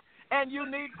scratched, and you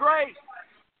need grace.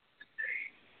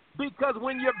 Because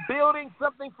when you're building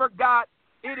something for God,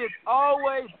 it is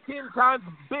always 10 times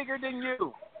bigger than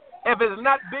you. If it's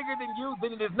not bigger than you,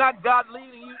 then it is not God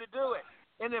leading you to do it.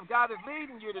 And if God is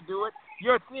leading you to do it,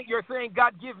 you're saying,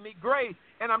 God, give me grace.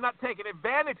 And I'm not taking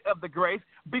advantage of the grace,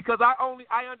 because I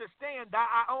understand that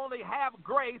I only have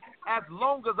grace as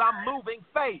long as I'm moving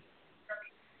faith.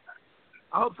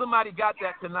 I hope somebody got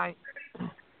that tonight.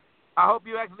 I hope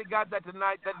you actually got that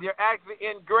tonight, that you're actually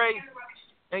in grace,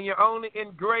 and you're only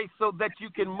in grace so that you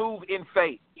can move in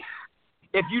faith.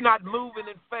 If you're not moving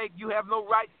in faith, you have no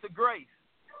rights to grace,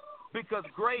 because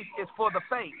grace is for the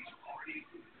faith.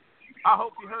 I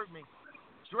hope you heard me.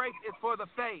 Grace is for the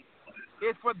faith.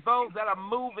 It's for those that are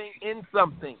moving in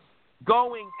something,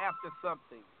 going after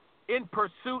something, in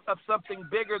pursuit of something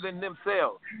bigger than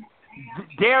themselves,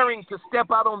 daring to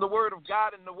step out on the word of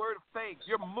God and the word of faith.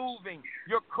 You're moving.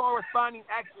 Your corresponding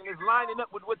action is lining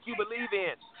up with what you believe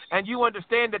in. And you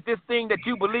understand that this thing that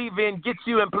you believe in gets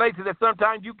you in places that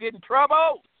sometimes you get in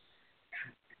trouble.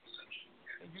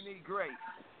 And you need grace.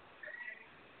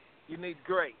 You need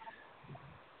grace.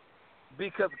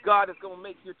 Because God is going to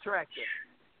make you attractive.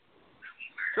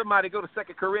 Somebody go to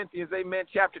 2 Corinthians, amen,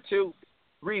 chapter 2.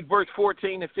 Read verse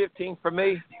 14 and 15 for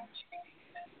me.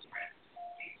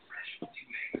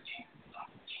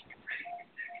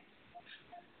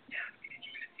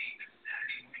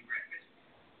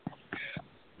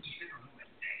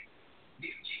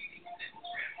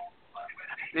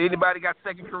 Anybody got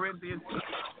 2 Corinthians?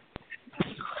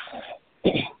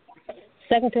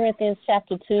 2 Corinthians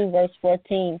chapter 2, verse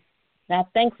 14. Now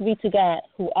thanks be to God,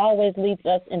 who always leads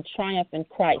us in triumph in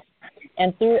Christ,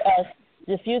 and through us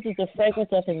diffuses the fragrance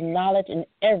of his knowledge in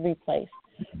every place.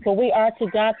 For we are to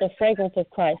God the fragrance of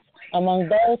Christ among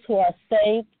those who are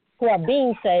saved, who are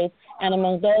being saved, and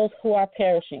among those who are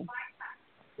perishing.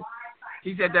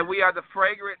 He said that we are the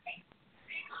fragrance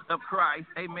of Christ.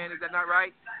 Amen. Is that not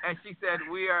right? And she said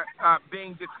we are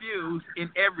being diffused in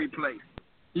every place.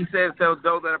 He says those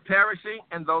that are perishing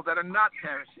and those that are not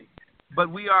perishing. But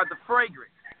we are the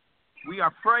fragrance. We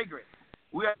are fragrant.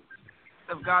 We are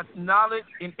of God's knowledge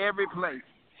in every place.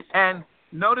 And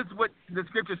notice what the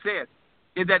scripture says,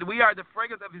 is that we are the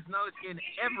fragrance of his knowledge in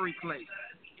every place.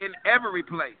 In every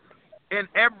place. In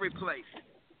every place.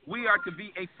 We are to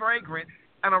be a fragrance,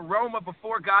 an aroma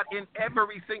before God in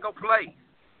every single place.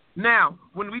 Now,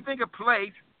 when we think of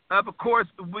place, of course,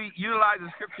 we utilize the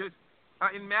scriptures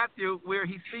in Matthew where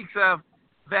he speaks of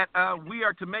that we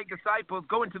are to make disciples,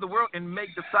 go into the world and make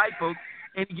disciples,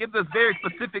 and he gives us very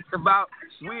specifics about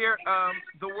where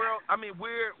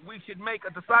where we should make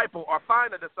a disciple or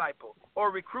find a disciple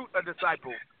or recruit a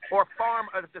disciple or farm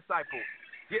a disciple.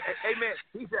 Yeah, amen.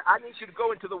 He said, I need you to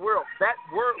go into the world. That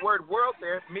word world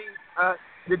there means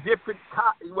the different,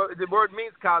 the word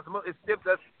means cosmos. It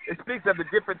speaks of the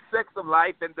different sects of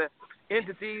life and the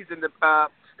entities and the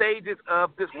stages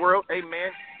of this world.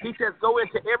 Amen. He says, go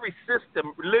into every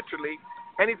system, literally.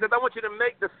 And he says, I want you to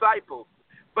make disciples.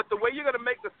 But the way you're going to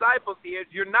make disciples is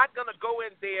you're not going to go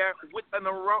in there with an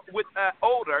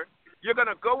odor. You're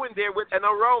going to go in there with an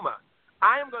aroma.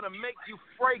 I am going to make you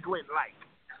fragrant-like.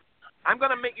 I'm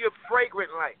going to make you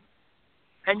fragrant-like.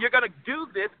 And you're going to do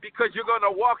this because you're going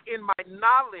to walk in my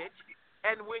knowledge.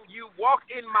 And when you walk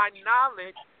in my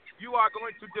knowledge, you are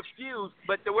going to diffuse.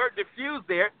 But the word diffuse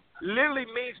there literally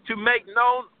means to make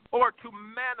known or to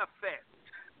manifest.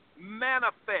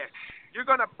 Manifest. You're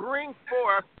going to bring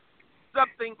forth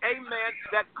something, amen,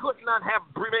 that could not have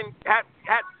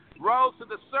had rose to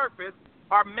the surface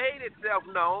or made itself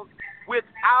known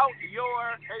without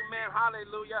your, amen,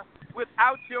 hallelujah,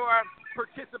 without your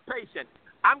participation.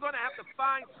 I'm going to have to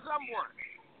find someone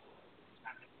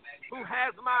who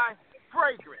has my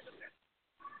fragrance.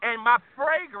 And my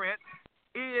fragrance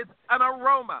is an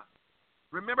aroma.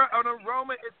 Remember, an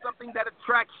aroma is something that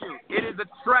attracts you. It is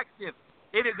attractive.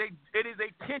 It is a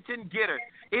attention getter.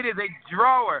 It is a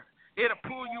drawer. It'll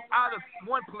pull you out of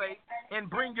one place and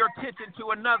bring your attention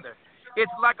to another.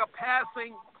 It's like a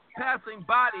passing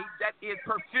body that is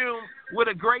perfumed with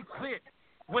a great scent.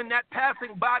 When that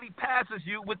passing body passes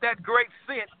you with that great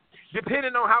scent,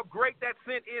 depending on how great that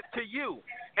scent is to you,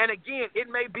 and again,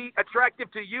 it may be attractive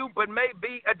to you, but may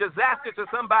be a disaster to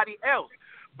somebody else.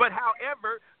 But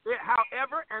however,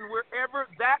 and wherever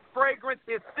that fragrance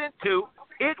is sent to,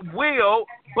 it will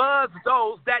buzz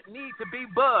those that need to be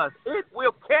buzzed. It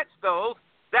will catch those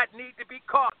that need to be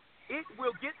caught. It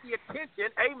will get the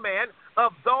attention, amen,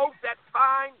 of those that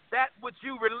find that which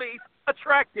you release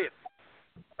attractive.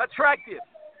 Attractive.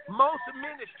 Most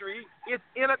ministry is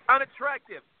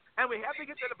unattractive. And we have to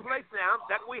get to the place now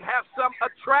that we have some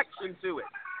attraction to it.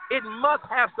 It must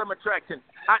have some attraction.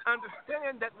 I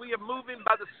understand that we are moving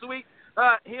by the sweet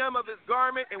hem of his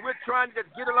garment, and we're trying to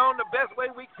get along the best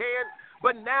way we can.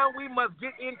 But now we must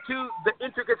get into the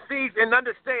intricacies and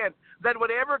understand that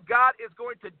whatever God is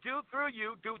going to do through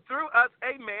you, do through us,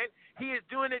 amen, he is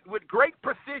doing it with great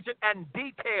precision and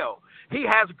detail. He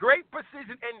has great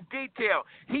precision and detail.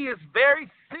 He is very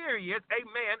serious,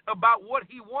 amen, about what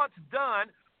he wants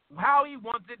done, how he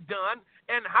wants it done,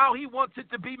 and how he wants it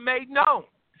to be made known.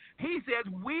 He says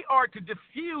we are to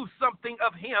diffuse something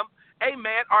of him,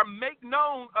 amen, or make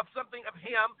known of something of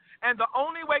him. And the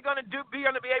only way we're going to be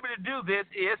able to do this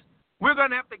is we're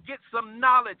going to have to get some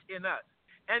knowledge in us.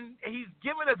 And he's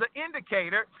given us an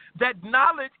indicator that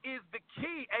knowledge is the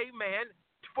key, amen,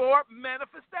 for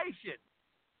manifestation.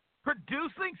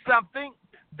 Producing something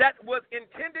that was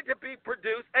intended to be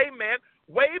produced, amen,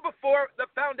 way before the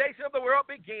foundation of the world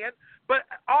began, but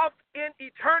off in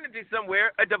eternity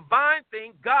somewhere, a divine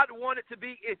thing God wanted to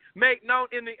be made known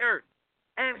in the earth.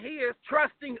 And he is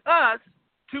trusting us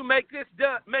to make this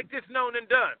known and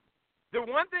done. The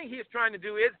one thing he is trying to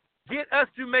do is get us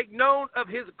to make known of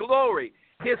his glory.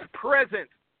 his presence,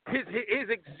 his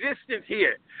existence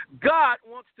here. God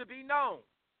wants to be known.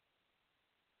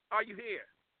 Are you here?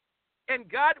 And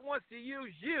God wants to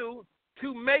use you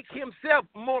to make himself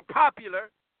more popular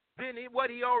than what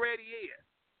he already is.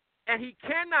 And he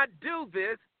cannot do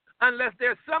this unless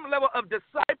there's some level of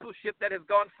discipleship that has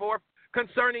gone forth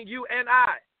concerning you and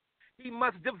I. He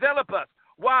must develop us.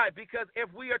 Why? Because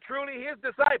if we are truly his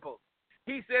disciples,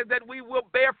 he says that we will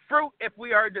bear fruit if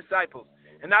we are disciples.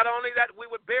 And not only that we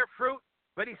would bear fruit,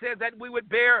 but he says that we would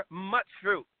bear much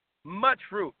fruit. Much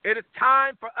fruit. It is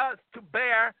time for us to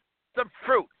bear some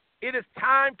fruit. It is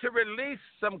time to release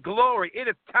some glory. It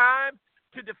is time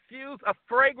to diffuse a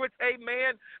fragrance,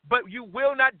 amen. But you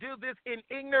will not do this in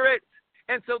ignorance.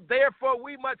 And so therefore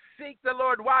we must seek the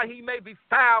Lord while he may be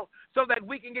found, so that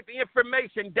we can get the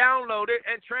information downloaded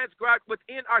and transcribed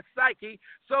within our psyche,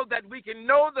 so that we can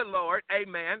know the Lord,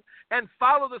 amen, and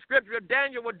follow the scripture of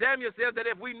Daniel, where Daniel says that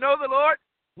if we know the Lord,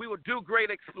 we will do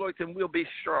great exploits and we'll be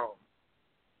strong.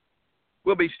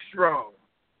 We'll be strong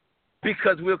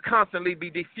because we'll constantly be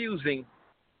diffusing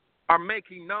or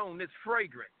making known this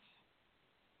fragrance.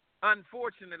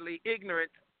 Unfortunately,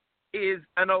 ignorance is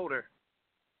an odor.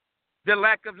 The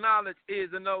lack of knowledge is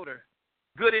an odor.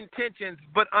 Good intentions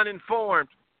but uninformed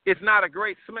is not a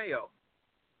great smell.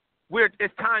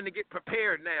 It's time to get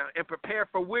prepared now and prepare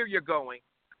for where you're going,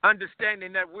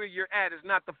 understanding that where you're at is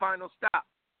not the final stop,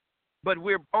 but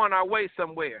we're on our way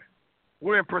somewhere.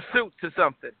 We're in pursuit to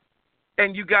something.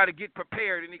 And you got to get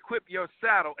prepared and equip your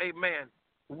saddle, amen,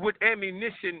 with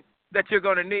ammunition that you're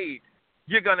going to need.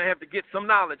 You're going to have to get some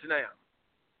knowledge now.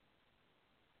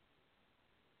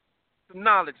 Some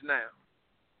knowledge now.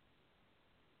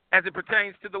 As it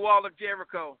pertains to the wall of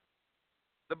Jericho,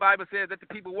 the Bible says that the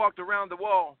people walked around the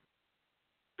wall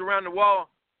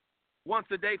once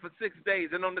a day for 6 days,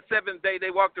 and on the seventh day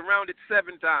they walked around it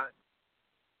 7 times.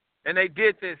 And they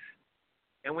did this,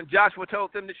 and when Joshua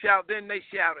told them to shout, then they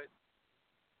shouted.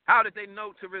 How did they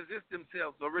know to resist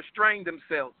themselves or restrain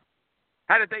themselves?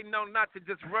 How did they know not to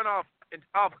just run off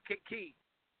key?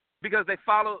 Because they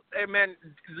followed, amen,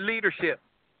 leadership.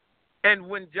 And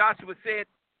when Joshua said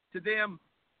to them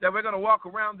that we're going to walk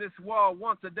around this wall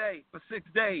once a day for 6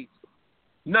 days,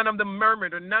 none of them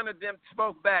murmured or none of them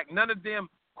spoke back. None of them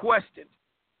questioned,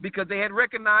 because they had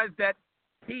recognized that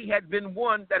he had been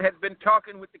one that had been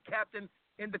talking with the captain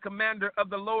and the commander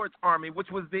of the Lord's army, which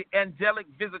was the angelic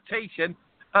visitation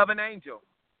of an angel.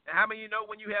 And how many of you know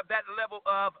when you have that level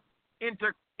of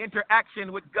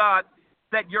interaction with God,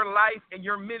 that your life and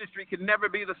your ministry can never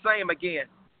be the same again?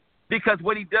 Because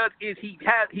what he does is he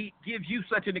gives you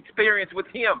such an experience with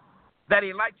him that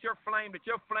he lights your flame, that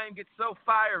your flame gets so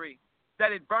fiery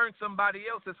that it burns somebody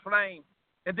else's flame.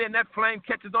 And then that flame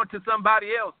catches on to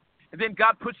somebody else. And then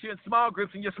God puts you in small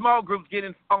groups, and your small groups get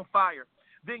on fire.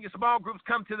 Then your small groups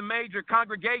come to the major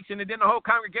congregation, and then the whole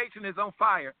congregation is on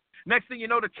fire. Next thing you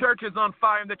know, the church is on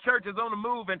fire, and the church is on the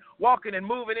move and walking and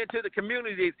moving into the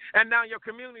communities, and now your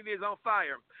community is on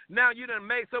fire. Now you done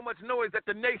made so much noise that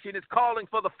the nation is calling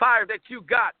for the fire that you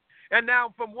got. And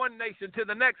now from one nation to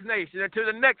the next nation and to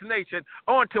the next nation,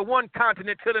 on to one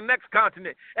continent to the next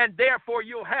continent. And therefore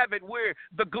you'll have it where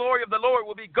the glory of the Lord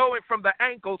will be going from the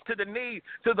ankles to the knees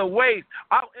to the waist,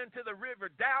 out into the river,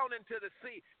 down into the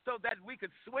sea, so that we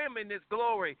could swim in this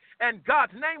glory. And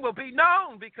God's name will be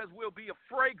known because we'll be a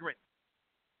fragrance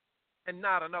and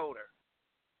not an odor.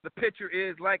 The picture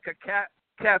is like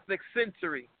a Catholic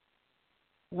century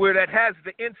where that has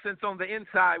the incense on the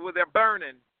inside where they're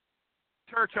burning.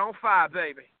 Church on fire,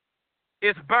 baby.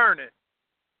 It's burning.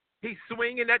 He's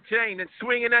swinging that chain and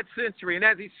swinging that century, and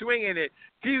as he's swinging it,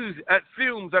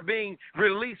 fumes are being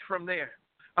released from there.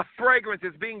 A fragrance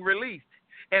is being released,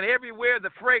 and everywhere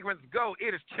the fragrance go,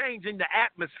 it is changing the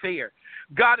atmosphere.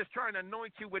 God is trying to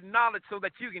anoint you with knowledge so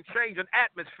that you can change an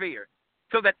atmosphere.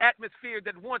 So that atmosphere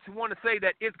that once you want to say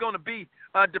that it's going to be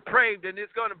depraved and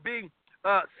it's going to be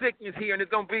sickness here and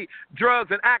it's going to be drugs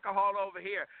and alcohol over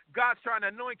here. God's trying to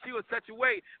anoint you in such a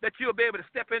way that you'll be able to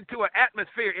step into an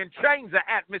atmosphere and change the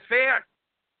atmosphere.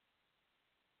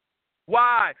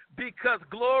 Why? Because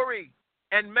glory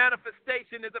and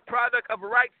manifestation is a product of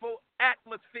rightful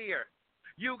atmosphere.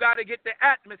 You got to get the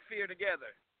atmosphere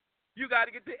together. You got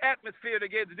to get the atmosphere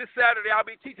together. This Saturday, I'll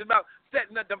be teaching about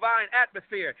setting a divine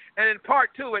atmosphere. And in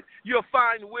part 2 it, you'll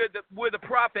find where the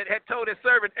prophet had told his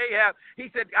servant Ahab, he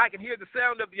said, I can hear the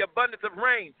sound of the abundance of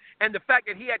rain. And the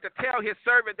fact that he had to tell his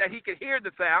servant that he could hear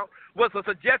the sound was a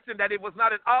suggestion that it was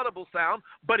not an audible sound,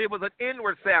 but it was an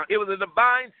inward sound. It was a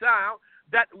divine sound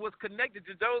that was connected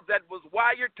to those that was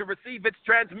wired to receive its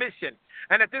transmission.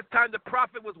 And at this time, the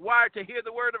prophet was wired to hear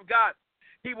the word of God.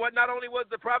 Not only was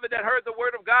the prophet that heard the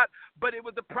word of God, but it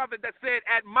was the prophet that said,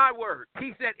 at my word.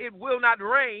 He said, it will not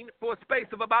rain for a space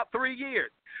of about 3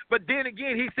 years. But then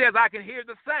again, he says, I can hear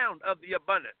the sound of the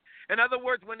abundance. In other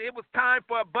words, when it was time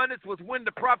for abundance was when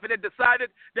the prophet had decided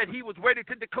that he was ready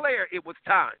to declare it was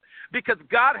time. Because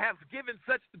God has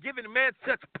given man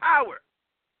such power.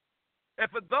 And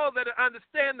for those that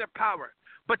understand their power,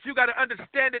 but you got to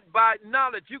understand it by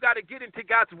knowledge. You got to get into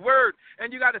God's word,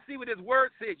 and you got to see what his word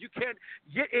says. You can't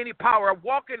get any power,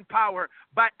 walk in power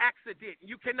by accident.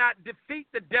 You cannot defeat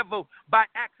the devil by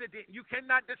accident. You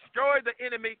cannot destroy the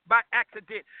enemy by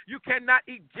accident. You cannot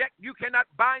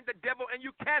bind the devil, and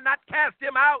you cannot cast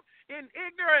him out in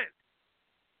ignorance.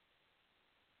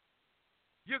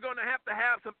 You're going to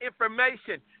have some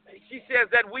information. She says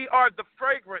that we are the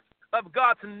fragrance of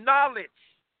God's knowledge.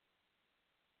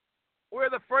 We're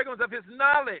the fragrance of his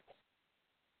knowledge.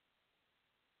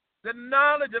 The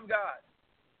knowledge of God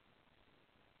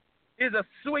is a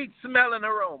sweet smelling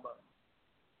aroma.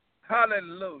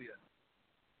 Hallelujah.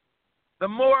 The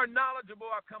more knowledgeable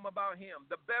I come about him,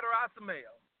 the better I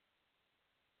smell.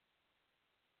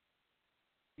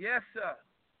 Yes, sir.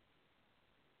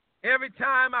 Every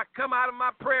time I come out of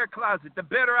my prayer closet, the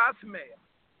better I smell.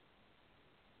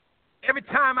 Every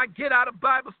time I get out of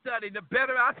Bible study, the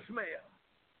better I smell.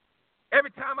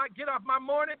 Every time I get off my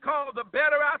morning call, the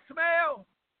better I smell.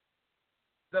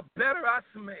 The better I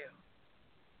smell.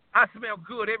 I smell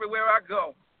good everywhere I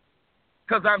go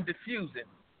because I'm diffusing.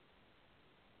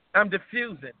 I'm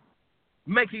diffusing,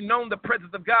 making known the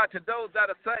presence of God to those that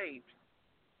are saved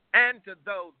and to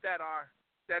those that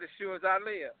as sure as I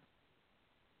live,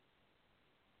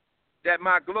 that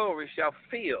my glory shall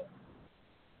fill.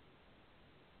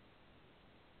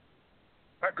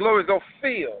 My glory is going to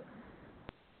fill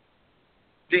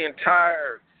the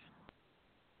entire earth.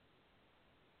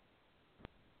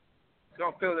 It's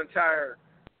going to fill the entire earth.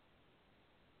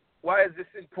 Why is this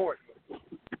important?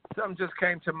 Something just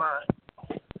came to mind.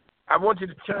 I want you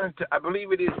to turn to, I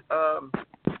believe it is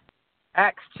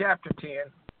Acts chapter 10.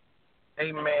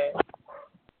 Amen.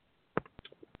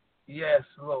 Yes,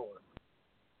 Lord.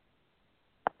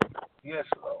 Yes,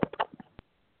 Lord.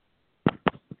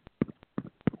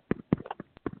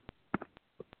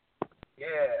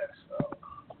 Yes, Lord.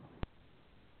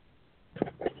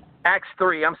 Acts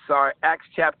 3, I'm sorry, Acts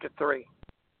chapter 3.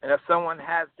 And if someone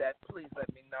has that, please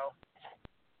let me know.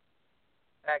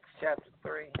 Acts chapter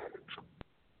 3.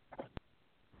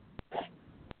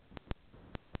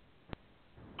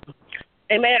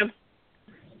 Amen.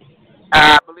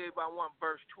 I believe I want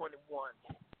verse 21.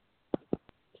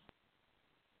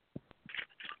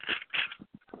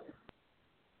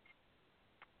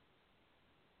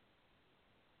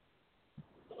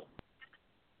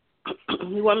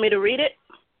 You want me to read it?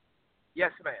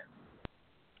 Yes, ma'am.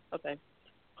 Okay.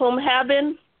 Whom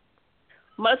heaven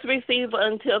must receive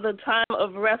until the time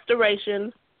of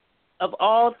restoration of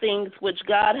all things which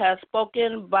God has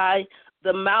spoken by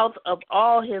the mouth of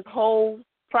all his whole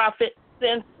prophets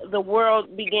since the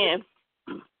world began.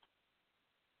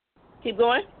 Keep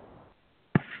going.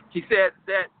 He said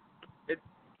that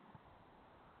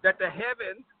the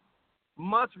heavens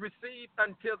must receive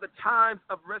until the times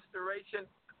of restoration.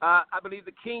 I believe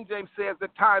the King James says the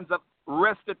times of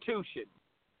restitution.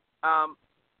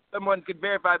 Someone could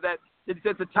verify that. It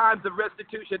says the times of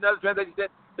restitution. Another translation said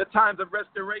the times of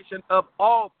restoration of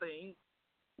all things,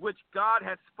 which God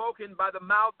has spoken by the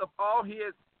mouth of all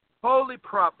his holy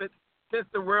prophets since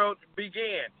the world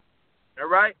began. All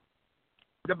right?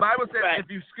 The Bible says, right.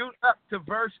 If you scoot up to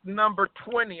verse number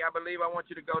 20, I believe I want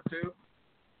you to go to.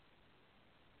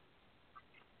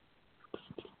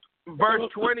 Verse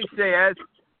 20 says,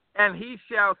 and he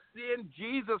shall send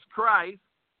Jesus Christ,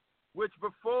 which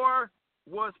before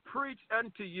was preached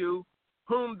unto you,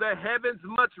 whom the heavens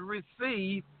must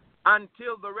receive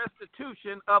until the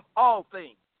restitution of all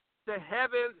things. The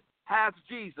heavens has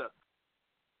Jesus.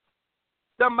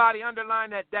 Somebody underline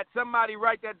that. Somebody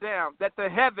write that down, that the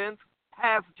heavens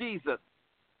has Jesus.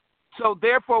 So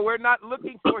therefore, we're not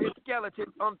looking for his skeleton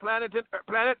on planet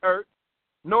Earth,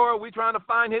 nor are we trying to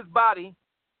find his body.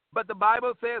 But the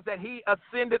Bible says that he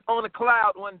ascended on a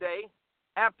cloud one day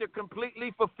after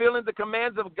completely fulfilling the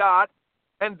commands of God,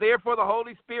 and therefore the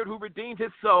Holy Spirit who redeemed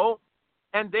his soul,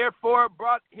 and therefore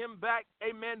brought him back,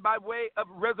 amen, by way of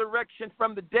resurrection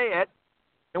from the dead,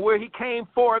 and where he came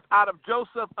forth out of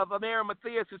Joseph of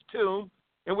Arimathea's tomb,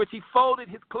 in which he folded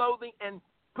his clothing and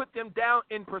put them down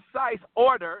in precise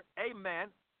order, amen,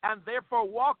 and therefore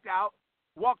walked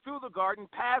through the garden,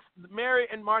 past Mary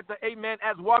and Martha, amen,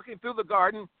 as walking through the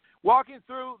garden, walking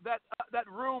through that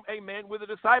room, amen, where the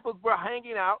disciples were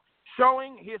hanging out,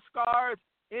 showing his scars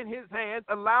in his hands,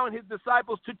 allowing his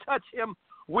disciples to touch him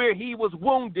where he was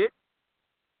wounded,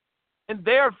 and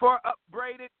therefore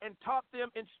upbraided and taught them,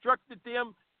 instructed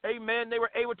them. Amen. They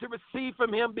were able to receive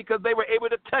from him because they were able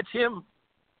to touch him.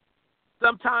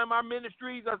 Sometimes our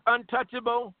ministries are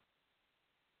untouchable.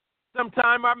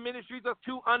 Sometimes our ministries are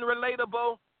too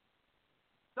unrelatable.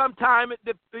 Sometimes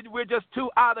we're just too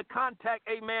out of contact,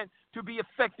 amen, to be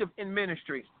effective in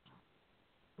ministry.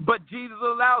 But Jesus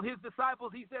allowed his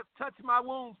disciples, he says, touch my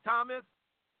wounds, Thomas.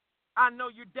 I know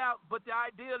you doubt, but the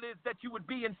ideal is that you would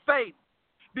be in faith,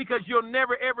 because you'll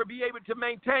never, ever be able to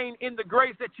maintain in the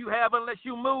grace that you have unless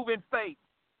you move in faith.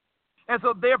 And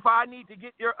so, therefore, I need to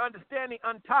get your understanding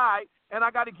untied, and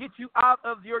I got to get you out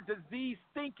of your diseased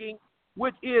thinking,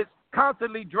 which is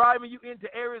constantly driving you into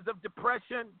areas of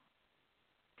depression,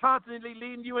 constantly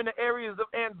leading you into areas of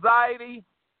anxiety.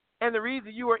 And the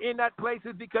reason you are in that place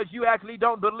is because you actually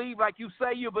don't believe like you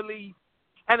say you believe.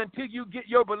 And until you get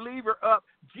your believer up,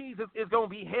 Jesus is going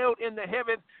to be held in the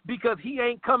heavens, because he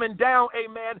ain't coming down,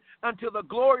 amen, until the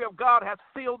glory of God has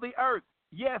filled the earth.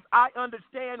 Yes, I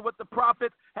understand what the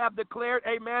prophets have declared,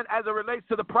 amen, as it relates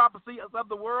to the prophecy of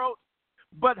the world.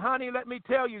 But, honey, let me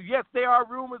tell you, yes, there are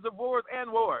rumors of wars and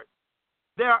wars.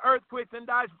 There are earthquakes in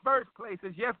diverse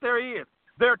places. Yes, there is.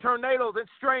 There are tornadoes in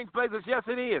strange places. Yes,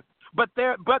 it is. But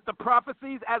the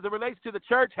prophecies as it relates to the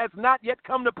church has not yet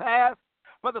come to pass.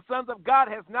 For the sons of God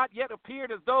has not yet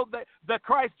appeared as though the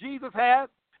Christ Jesus has.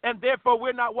 And therefore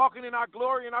we're not walking in our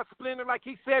glory and our splendor like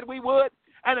he said we would.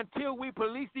 And until we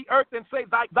police the earth and say,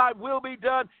 thy will be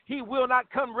done, he will not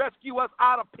come rescue us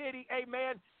out of pity,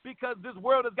 amen, because this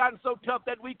world has gotten so tough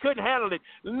that we couldn't handle it.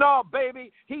 No,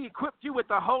 baby, he equipped you with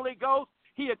the Holy Ghost.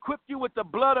 He equipped you with the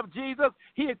blood of Jesus.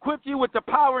 He equipped you with the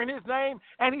power in his name.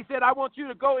 And he said, I want you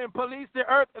to go and police the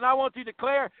earth, and I want you to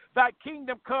declare, thy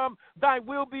kingdom come, thy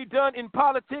will be done in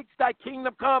politics, thy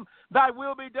kingdom come, thy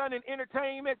will be done in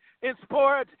entertainment, in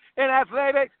sports, in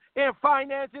athletics, in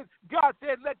finances. God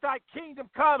said, let thy kingdom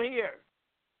come here.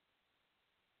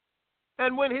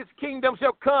 And when his kingdom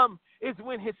shall come, is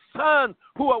when his sons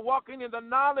who are walking in the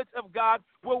knowledge of God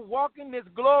will walk in this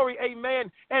glory,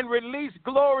 amen, and release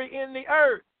glory in the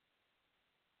earth.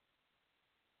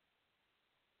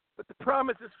 But the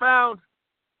promise is found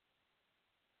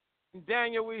in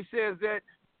Daniel, where he says that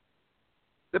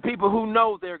the people who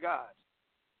know their God.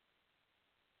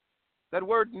 That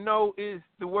word know is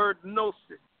the word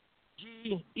gnosis.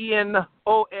 G-E-N-O-S-I-S,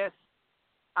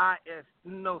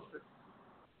 gnosis.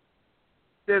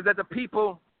 Says that the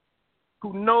people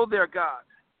who know their God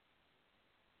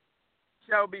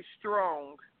shall be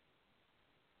strong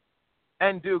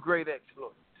and do great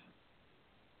exploits.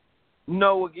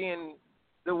 Know, again,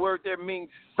 the word there means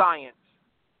science.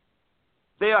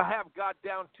 They'll have God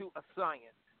down to a science,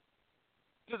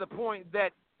 to the point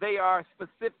that they are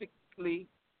specifically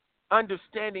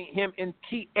understanding him in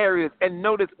key areas. And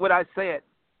notice what I said,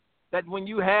 that when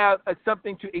you have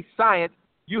something to a science,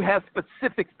 you have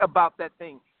specifics about that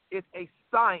thing. It's a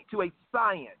science to a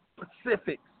science,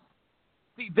 specifics.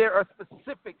 See, there are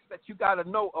specifics that you got to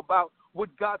know about what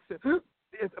God said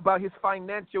is about his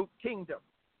financial kingdom,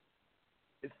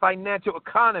 his financial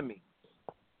economy.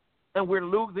 And we're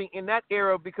losing in that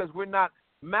era because we're not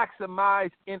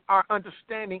maximized in our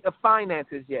understanding of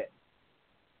finances yet.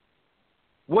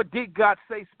 What did God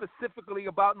say specifically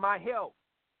about my health?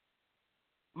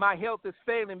 My health is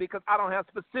failing because I don't have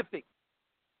specifics.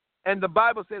 And the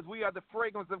Bible says we are the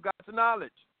fragrance of God's knowledge.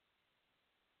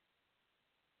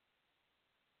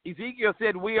 Ezekiel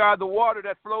said we are the water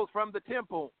that flows from the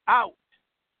temple, out.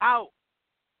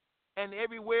 And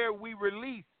everywhere we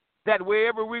release, that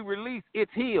wherever we release,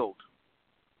 it's healed.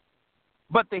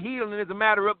 But the healing is a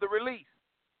matter of the release.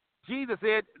 Jesus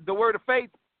said the word of faith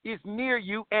is near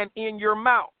you and in your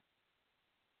mouth.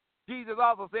 Jesus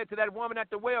also said to that woman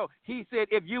at the well, he said,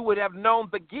 if you would have known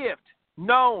the gift,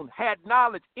 had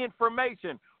knowledge,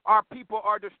 information. Our people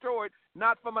are destroyed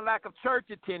not from a lack of church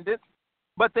attendance,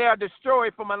 but they are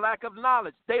destroyed from a lack of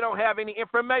knowledge. They don't have any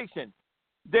information.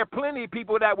 There are plenty of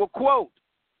people that will quote.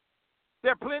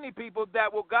 There are plenty of people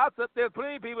that will gossip. There are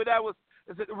plenty of people that will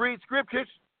read scriptures.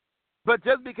 But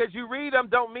just because you read them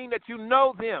don't mean that you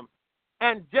know them.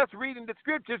 And just reading the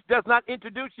scriptures does not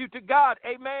introduce you to God.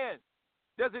 Amen.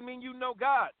 Doesn't mean you know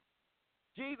God.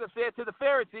 Jesus said to the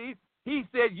Pharisees, he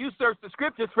said, you search the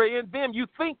scriptures, for in them you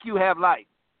think you have life.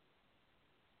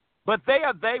 But they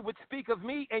are they which speak of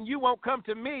me, and you won't come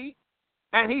to me.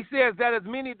 And he says that as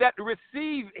many that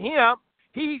receive him,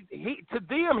 To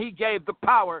them he gave the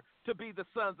power to be the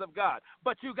sons of God.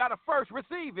 But you got to first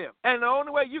receive him. And the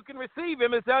only way you can receive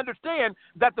him is to understand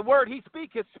that the word he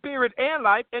speaks is spirit and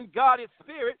life, and God is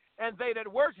spirit, and they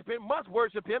that worship him must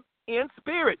worship him in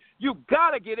spirit. You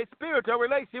got to get a spiritual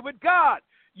relationship with God.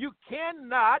 You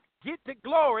cannot get to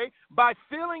glory by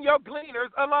filling your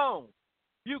gleaners alone.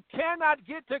 You cannot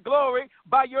get to glory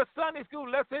by your Sunday school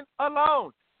lesson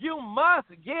alone. You must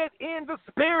get in the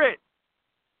spirit.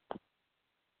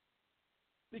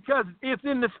 Because it's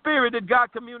in the spirit that God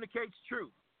communicates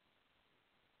truth.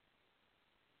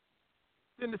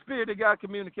 It's in the spirit that God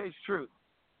communicates truth.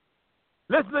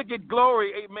 Let's look at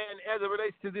glory, amen, as it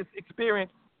relates to this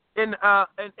experience in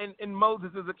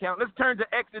Moses' account. Let's turn to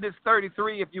Exodus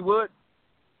 33, if you would.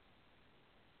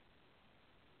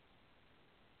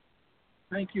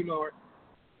 Thank you, Lord.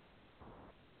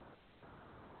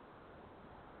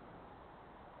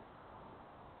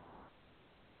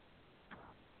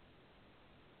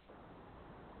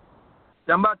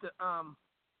 I'm about to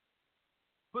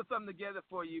put something together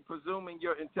for you, presuming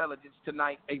your intelligence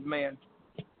tonight. Amen.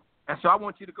 And so I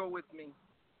want you to go with me.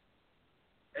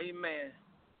 Amen.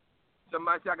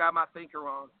 Somebody say, I got my thinker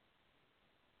on.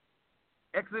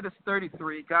 Exodus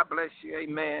 33. God bless you.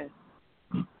 Amen.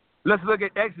 Let's look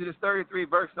at Exodus 33,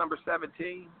 verse number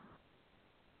 17.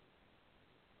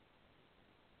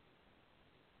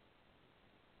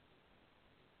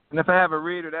 And if I have a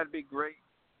reader, that'd be great.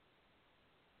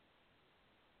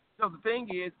 So the thing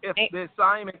is, if the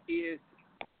assignment is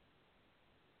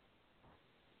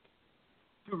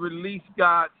to release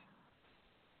God's,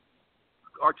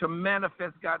 or to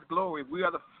manifest God's glory, we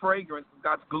are the fragrance of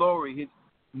God's glory,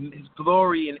 His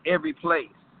glory in every place.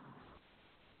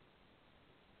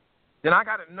 Then I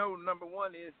got to know, number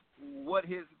one, is what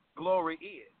His glory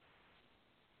is.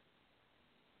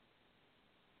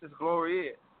 His glory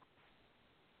is.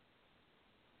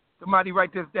 Somebody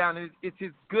write this down. It's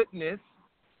His goodness.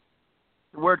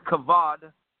 The word kavod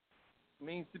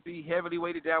means to be heavily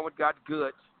weighted down with God's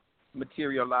goods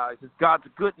materialized. It's God's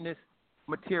goodness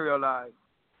materialized.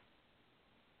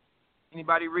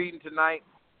 Anybody reading tonight?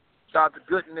 God's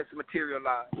goodness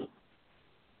materialized.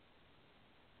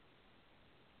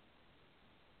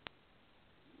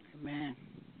 Amen.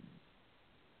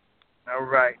 All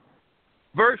right.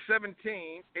 Verse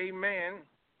 17, amen.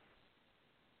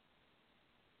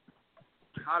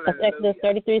 That's Exodus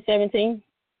 33:17.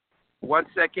 1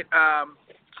 second.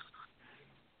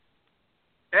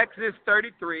 Exodus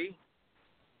 33,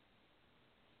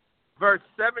 verse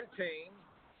 17.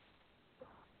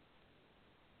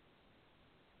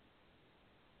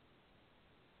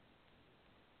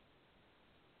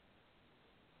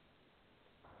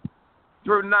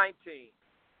 Through 19.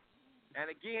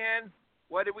 And again,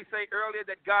 what did we say earlier?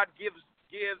 That God gives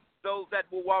those that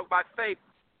will walk by faith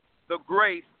the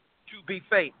grace to be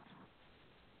faith.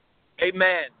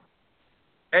 Amen.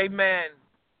 Amen.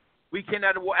 We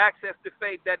cannot access the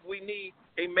faith that we need,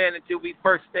 amen, until we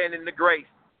first stand in the grace.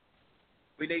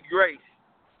 We need grace.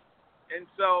 And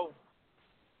so,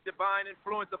 divine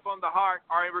influence upon the heart,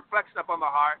 or a reflection upon the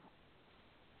heart.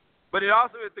 But it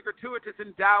also is the gratuitous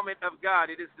endowment of God.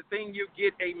 It is the thing you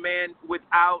get, amen,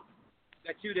 without,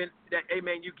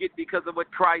 amen, you get because of what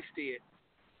Christ did.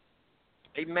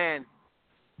 Amen.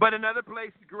 But another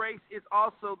place, grace is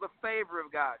also the favor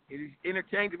of God. It is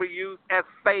interchangeably used as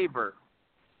favor.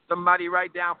 Somebody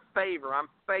write down favor. I'm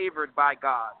favored by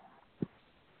God.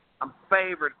 I'm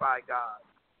favored by God.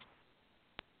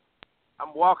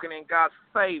 I'm walking in God's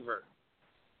favor.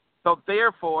 So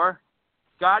therefore,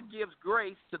 God gives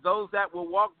grace to those that will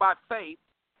walk by faith,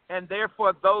 and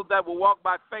therefore those that will walk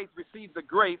by faith receive the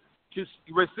grace,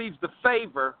 receives the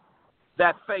favor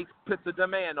that faith puts a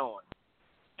demand on.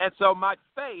 And so my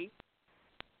faith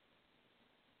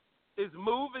is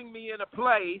moving me in a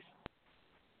place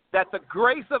that the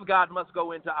grace of God must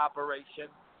go into operation.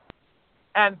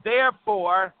 And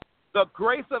therefore, the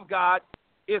grace of God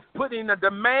is putting a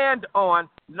demand on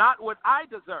not what I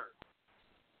deserve.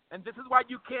 And this is why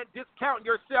you can't discount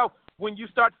yourself when you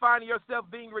start finding yourself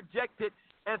being rejected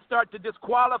and start to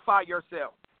disqualify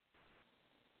yourself.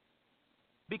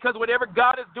 Because whatever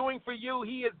God is doing for you,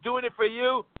 He is doing it for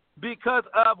you because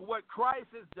of what Christ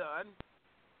has done,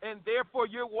 and therefore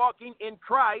you're walking in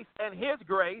Christ and His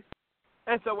grace.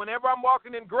 And so whenever I'm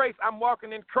walking in grace, I'm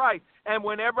walking in Christ. And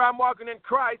whenever I'm walking in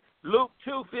Christ, Luke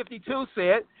 2:52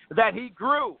 said that He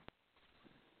grew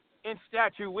in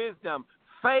stature, wisdom,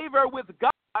 favor with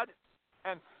God,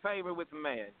 and favor with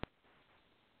man.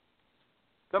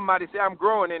 Somebody say, I'm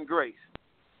growing in grace.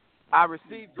 I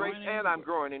receive grace and I'm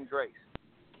growing in grace.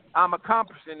 I'm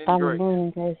accomplishing in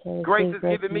grace. Grace is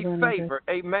giving me favor.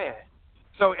 Amen.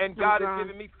 So, and God has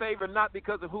given me favor not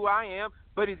because of who I am,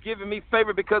 but He's given me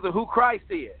favor because of who Christ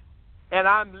is. And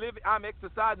I'm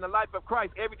exercising the life of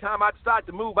Christ every time I decide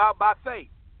to move out by faith.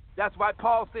 That's why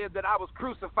Paul said that I was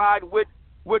crucified with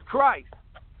Christ.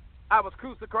 I was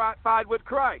crucified with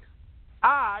Christ.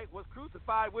 I was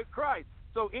crucified with Christ.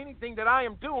 So anything that I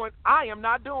am doing, I am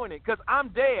not doing it because I'm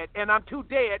dead, and I'm too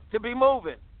dead to be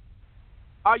moving.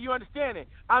 Are you understanding?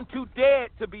 I'm too dead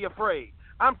to be afraid.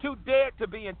 I'm too dead to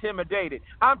be intimidated.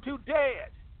 I'm too dead.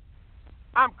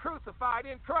 I'm crucified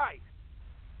in Christ.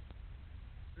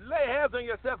 Lay hands on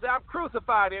yourself. Say, I'm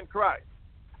crucified in Christ.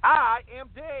 I am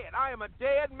dead. I am a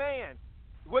dead man.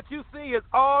 What you see is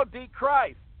all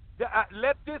Christ.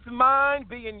 Let this mind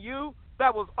be in you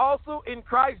that was also in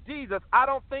Christ Jesus. I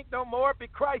don't think no more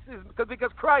because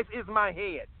Christ is my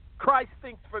head. Christ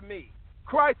thinks for me.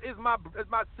 Christ is my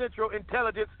central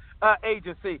intelligence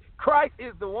agency. Christ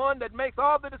is the one that makes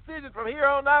all the decisions from here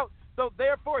on out. So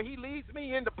therefore, He leads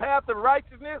me in the path of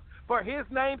righteousness for His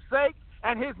name's sake.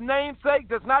 And His namesake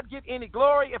does not get any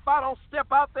glory if I don't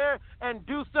step out there and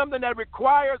do something that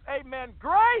requires, amen,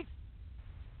 grace.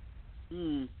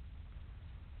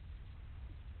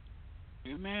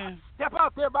 Amen. Step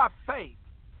out there by faith.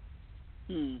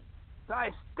 So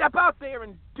I step out there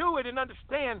and do it and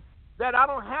understand that I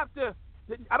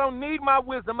don't need my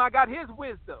wisdom. I got His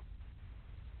wisdom.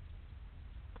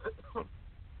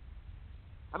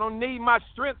 I don't need my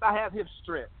strength. I have His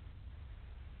strength.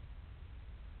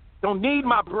 Don't need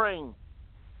my brain.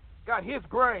 Got His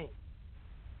brain.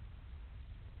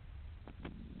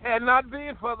 Had not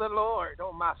been for the Lord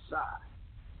on my side.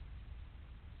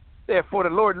 Therefore, the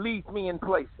Lord leads me in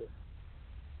places.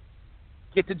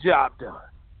 Get the job done.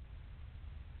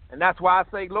 And that's why I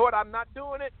say, Lord, I'm not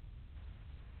doing it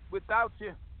without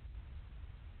you.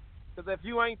 Because if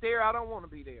you ain't there, I don't want to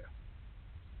be there.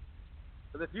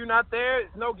 Because if you're not there,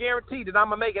 it's no guarantee that I'm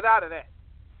going to make it out of that.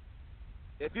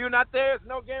 If you're not there, it's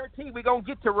no guarantee we're going to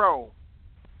get to Rome.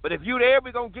 But if you're there,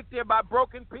 we're going to get there by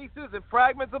broken pieces and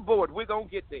fragments of board. We're going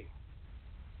to get there.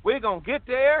 We're going to get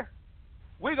there.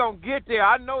 We're going to get there.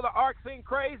 I know the ark seems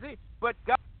crazy, but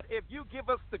God, if you give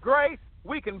us the grace,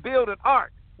 we can build an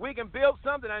ark. We can build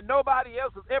something that nobody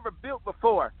else has ever built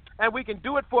before. And we can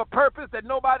do it for a purpose that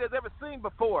nobody has ever seen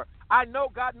before. I know,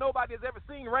 God, nobody has ever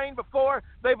seen rain before.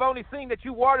 They've only seen that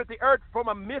you watered the earth from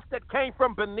a mist that came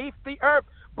from beneath the earth.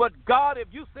 But, God, if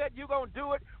you said you're going to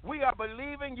do it, we are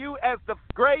believing you as the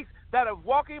grace that is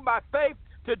walking by faith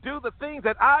to do the things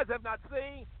that eyes have not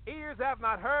seen, ears have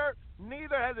not heard,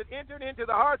 neither has it entered into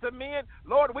the hearts of men.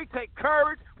 Lord, we take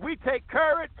courage. We take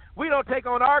courage. We don't take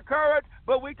on our courage,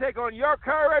 but we take on your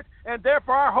courage, and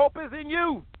therefore our hope is in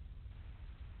you.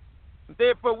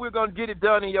 Therefore, we're going to get it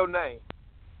done in your name.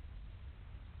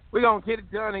 We're going to get it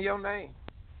done in your name.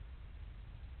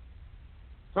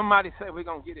 Somebody say we're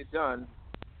going to get it done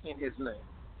in His name.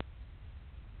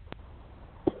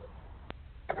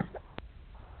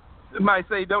 Somebody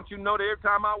say, don't you know that every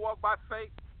time I walk by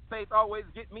faith, faith always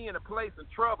gets me in a place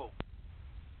of trouble.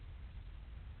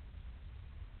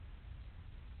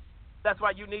 That's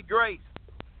why you need grace.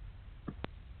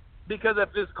 Because if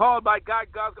it's called by God,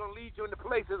 God's going to lead you into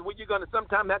places where you're going to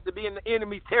sometimes have to be in the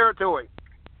enemy's territory.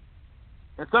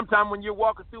 And sometimes when you're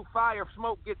walking through fire,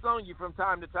 smoke gets on you from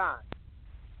time to time.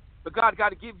 But God got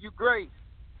to give you grace.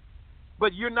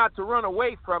 But you're not to run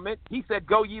away from it. He said,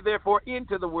 go ye therefore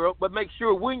into the world, but make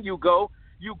sure when you go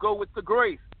with the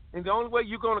grace. And the only way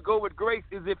you're going to go with grace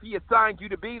is if He assigned you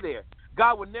to be there.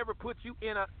 God will never put you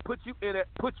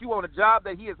on a job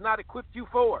that He has not equipped you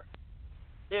for.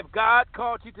 If God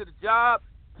called you to the job,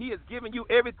 He has given you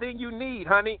everything you need,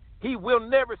 honey. He will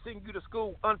never send you to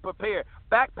school unprepared.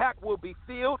 Backpack will be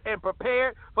filled and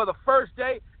prepared for the first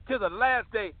day to the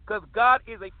last day, because God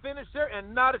is a finisher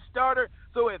and not a starter.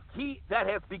 So if He that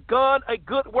has begun a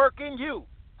good work in you,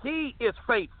 He is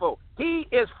faithful. He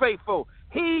is faithful.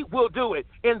 He will do it.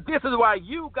 And this is why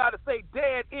you got to stay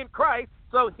dead in Christ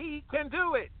so He can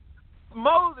do it.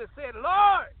 Moses said,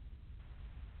 Lord,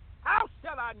 how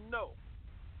shall I know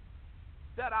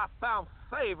that I found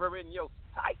favor in your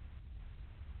sight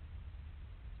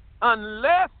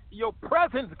unless your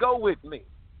presence go with me?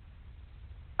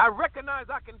 I recognize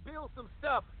I can build some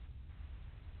stuff.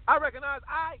 I recognize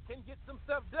I can get some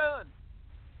stuff done.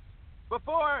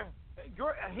 Before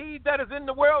He that is in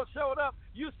the world showed up,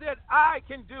 you said I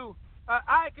can do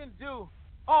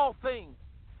all things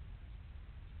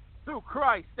through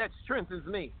Christ that strengthens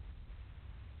me.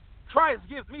 Christ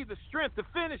gives me the strength to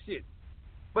finish it.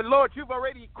 But Lord, you've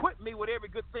already equipped me with every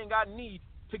good thing I need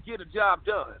to get a job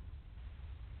done.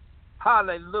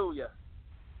 Hallelujah.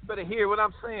 You better hear what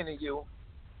I'm saying to you.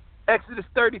 Exodus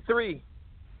 33.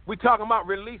 We're talking about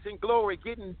releasing glory,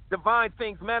 getting divine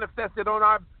things manifested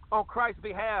on Christ's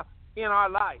behalf in our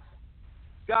life.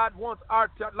 God wants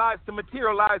our lives to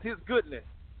materialize his goodness.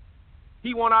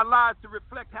 He wants our lives to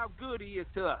reflect how good he is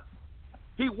to us.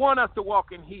 He wants us to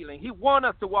walk in healing. He wants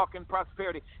us to walk in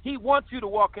prosperity. He wants you to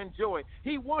walk in joy.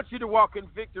 He wants you to walk in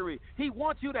victory. He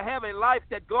wants you to have a life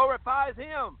that glorifies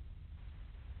him.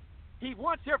 He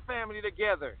wants your family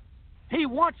together. He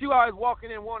wants you always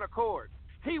walking in one accord.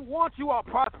 He wants you all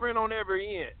prospering on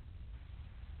every end.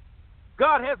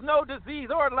 God has no disease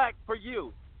or lack for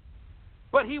you,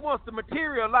 but he wants to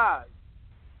materialize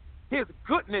his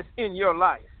goodness in your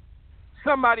life.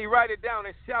 Somebody write it down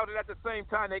and shout it at the same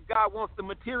time that God wants to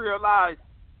materialize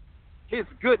his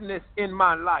goodness in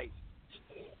my life.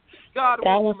 God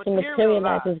wants to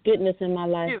materialize his goodness in my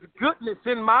life. His goodness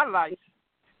in my life.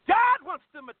 God wants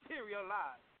to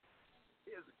materialize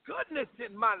his goodness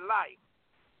in my life.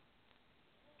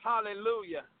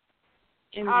 Hallelujah.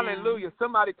 Amen. Hallelujah.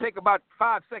 Somebody take about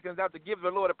 5 seconds out to give the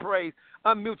Lord a praise.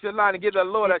 Unmute your line and give the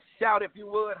Lord a shout if you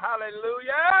would.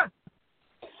 Hallelujah.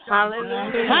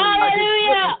 Hallelujah.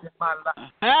 Hallelujah.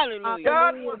 Hallelujah.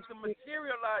 God wants to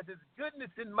materialize his goodness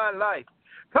in my life.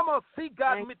 Come on, see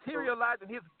God materializing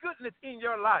his goodness in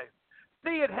your life.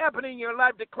 See it happening in your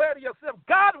life. Declare to yourself,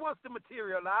 God wants to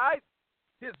materialize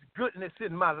his goodness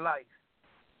in my life.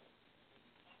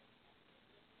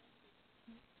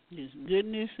 His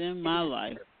goodness in my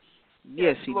life.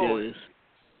 Yes, he does.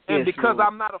 And yes, because Lord.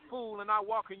 I'm not a fool and I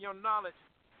walk in your knowledge,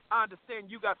 I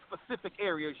understand you got specific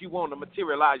areas you want to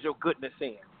materialize your goodness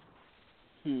in.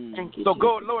 Thank you, so, Jesus.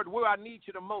 go, Lord, where I need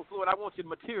you the most, Lord, I want you to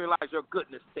materialize your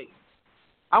goodness there.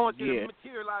 I want you to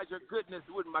materialize your goodness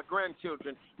with my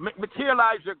grandchildren.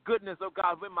 Materialize your goodness, oh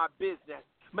God, with my business.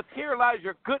 Materialize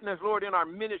your goodness, Lord, in our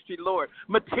ministry, Lord.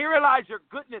 Materialize your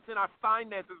goodness in our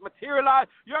finances. Materialize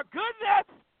your goodness.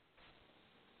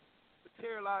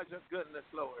 Materialize your goodness,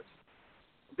 Lord.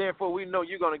 Therefore, we know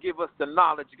you're going to give us the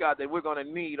knowledge, God, that we're going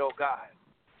to need, oh God,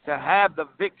 to have the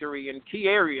victory in key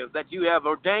areas that you have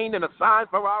ordained and assigned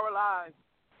for our lives.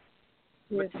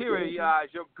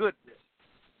 Materialize your goodness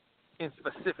in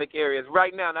specific areas.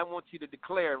 Right now, and I want you to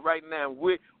declare right now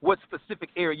what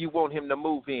specific area you want him to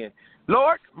move in.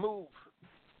 Lord, move.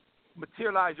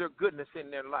 Materialize your goodness in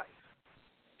their life.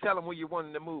 Tell them where you want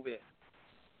him to move in.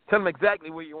 Tell them exactly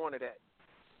where you want it at.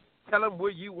 Tell him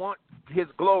where you want his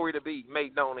glory to be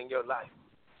made known in your life.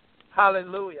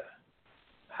 Hallelujah.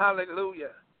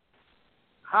 Hallelujah.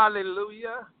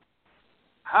 Hallelujah.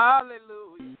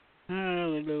 Hallelujah.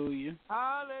 Hallelujah.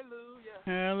 Hallelujah.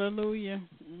 Hallelujah.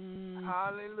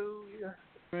 Hallelujah.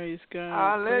 Praise God.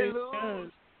 Hallelujah.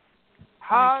 Praise God.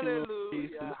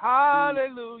 Hallelujah.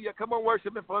 Hallelujah. Come on,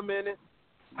 worship him for a minute.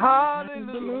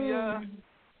 Hallelujah.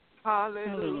 Hallelujah.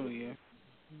 Hallelujah.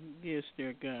 Yes,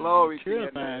 dear God. Glory to your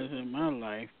materialize name. in my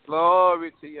life.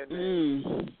 Glory to your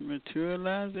name.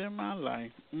 Materialize in my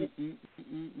life. Yes,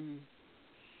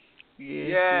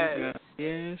 Yes. dear God.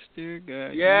 Yes, dear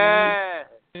God. Yes.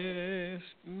 Yes.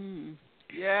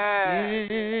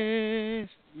 Yes.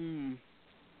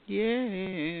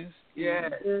 Yes.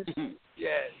 Yes.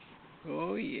 Yes.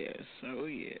 Oh, yes. Oh,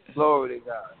 yes. Glory to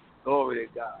God. Glory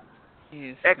to God.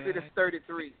 Yes, Exodus God.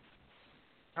 33.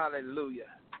 Hallelujah.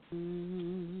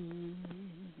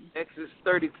 Exodus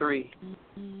 33,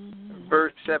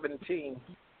 verse 17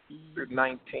 through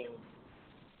 19.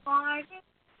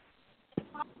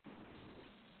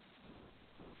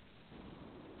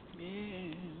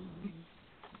 Yeah.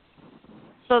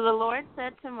 So the Lord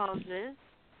said to Moses,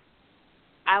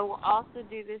 I will also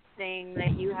do this thing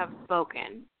that you have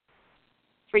spoken,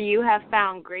 for you have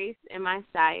found grace in my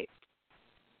sight,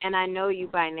 and I know you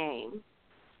by name.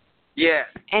 Yeah.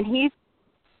 And he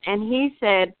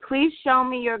said, please show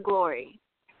me your glory.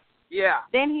 Yeah.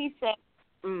 Then he said,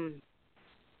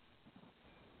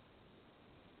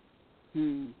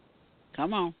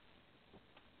 Come on.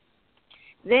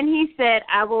 Then he said,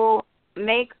 I will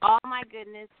make all my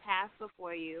goodness pass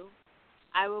before you.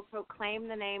 I will proclaim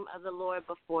the name of the Lord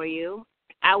before you.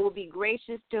 I will be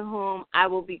gracious to whom I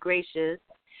will be gracious,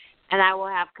 and I will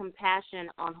have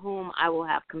compassion on whom I will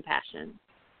have compassion.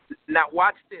 Now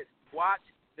watch this. Watch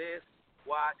this.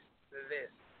 Watch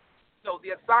this. So the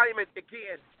assignment,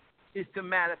 again, is to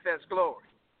manifest glory.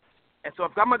 And so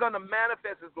if I'm going to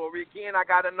manifest his glory, again, I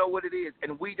got to know what it is.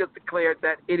 And we just declared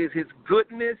that it is his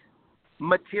goodness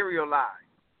materialized.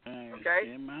 Okay?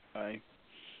 In my life.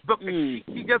 But he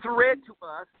just read to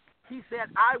us. He said,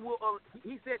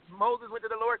 Moses went to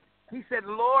the Lord. He said,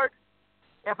 Lord,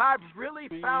 if I've really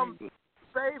found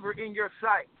favor in your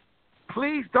sight,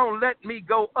 please don't let me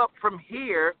go up from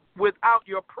here without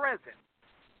your presence.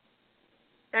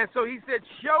 And so he said,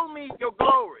 show me your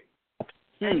glory.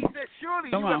 And he said, surely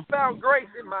you have found grace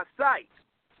in my sight.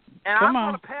 And I'm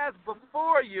going to pass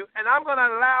before you, and I'm going to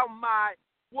allow my,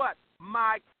 what?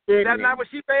 That's not what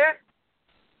she said?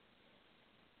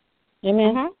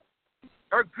 Amen.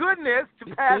 Her goodness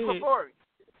to pass before you.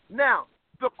 Now,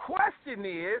 the question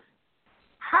is,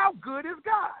 how good is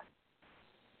God?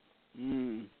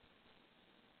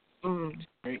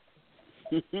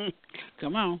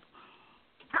 Come on.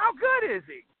 How good is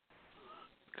he?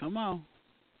 Come on.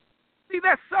 See,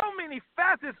 there's so many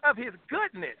facets of his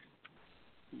goodness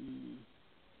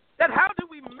that how do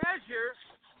we measure,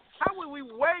 how will we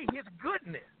weigh his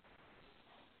goodness?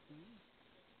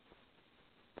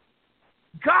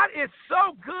 God is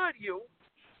so good,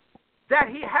 that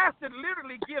he has to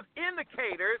literally give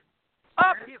indicators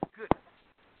of his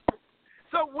goodness.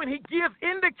 So when he gives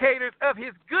indicators of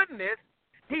his goodness,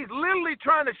 he's literally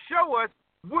trying to show us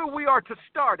where we are to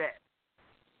start at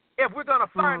if we're going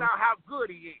to find out how good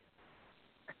he is.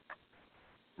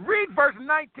 Read verse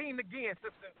 19 again,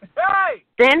 sister. Hey!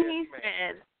 Then he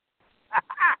said,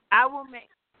 I will make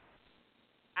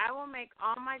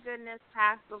all my goodness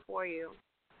pass before you.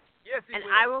 Yes, and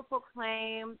I will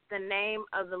proclaim the name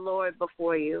of the Lord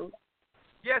before you.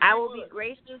 Yes, I will be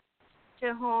gracious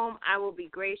to whom I will be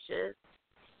gracious,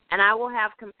 and I will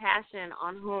have compassion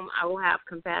on whom I will have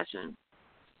compassion.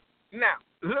 Now,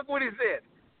 look what he said.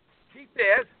 He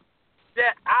says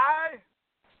that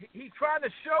he's trying to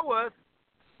show us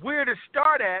where to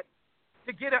start at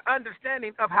to get an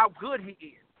understanding of how good he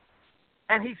is.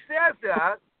 And he says to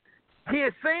us, he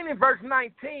is saying in verse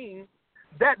 19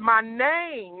 that my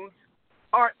names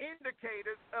are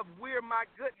indicators of where my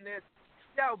goodness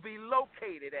shall be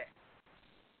located at.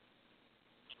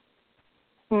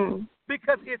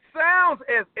 Because it sounds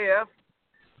as if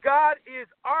God is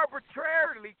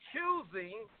arbitrarily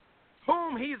choosing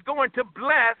whom he's going to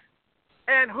bless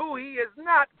and who he is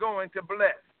not going to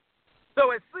bless.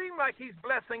 So it seems like he's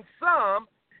blessing some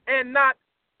and not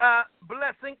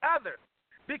blessing others.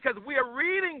 Because we are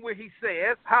reading where he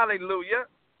says, hallelujah,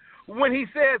 when he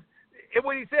says,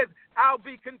 I'll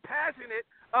be compassionate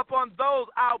upon those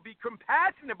I'll be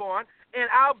compassionate on, and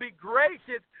I'll be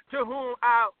gracious to whom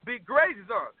I'll be gracious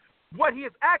on. What he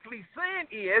is actually saying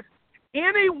is,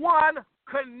 anyone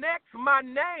connects my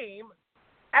name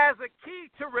as a key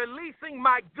to releasing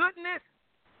my goodness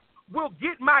will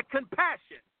get my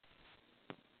compassion.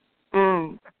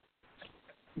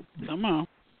 Come on.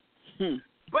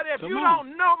 But if you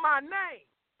don't know my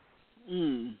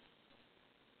name,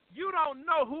 you don't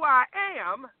know who I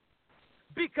am,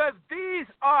 because these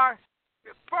are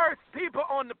the first people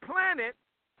on the planet,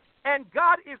 and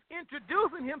God is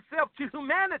introducing himself to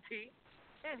humanity,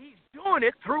 and he's doing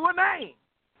it through a name.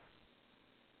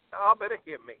 Y'all better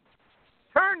hear me.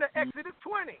 Turn to Exodus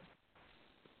 20.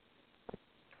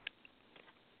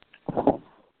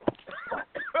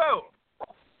 Oh.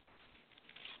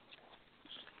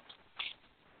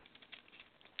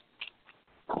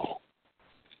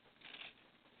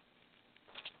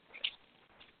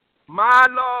 My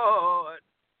Lord.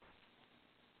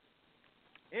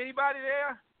 Anybody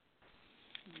there?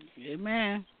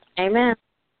 Amen. Amen.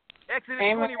 Exodus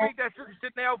 20, read that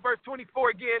scripture now, verse 24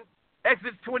 again.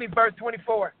 Exodus 20, verse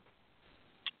 24.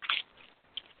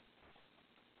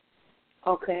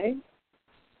 Okay.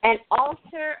 An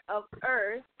altar of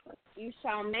earth you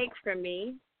shall make for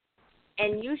me,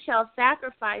 and you shall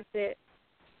sacrifice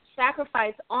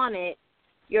on it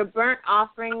your burnt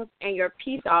offerings and your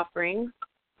peace offerings,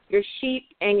 your sheep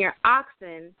and your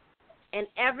oxen, and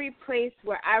every place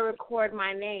where I record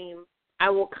my name, I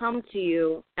will come to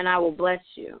you and I will bless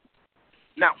you.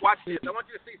 Now, watch this. I want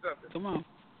you to see something. Come on.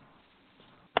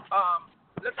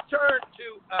 Let's turn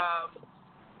to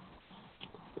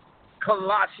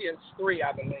Colossians 3,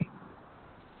 I believe.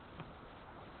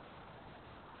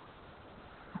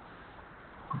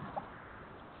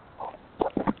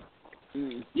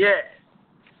 Yeah.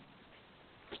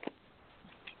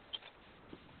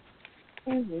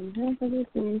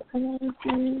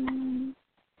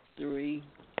 Three.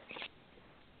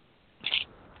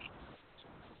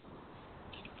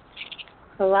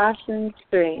 Colossians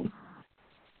 3.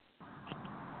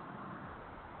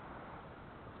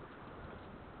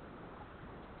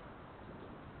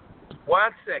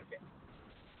 One second.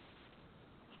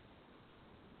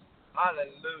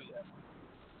 Hallelujah.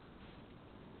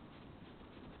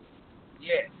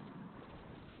 Yes.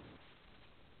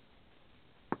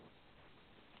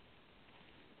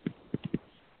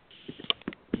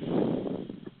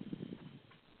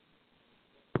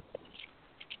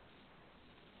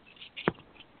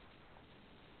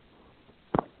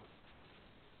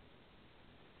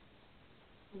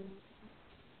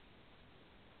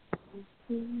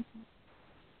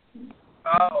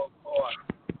 Oh, boy.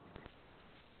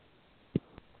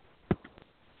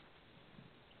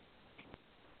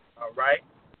 All right.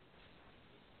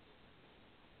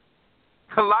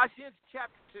 Colossians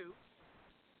chapter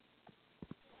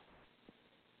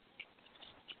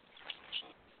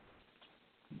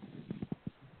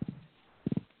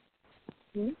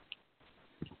 2.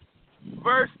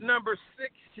 Verse number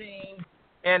 16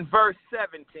 and verse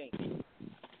 17.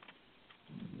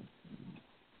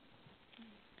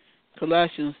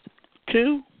 Colossians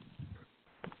 2.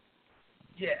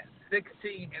 Yes,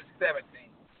 16 and 17.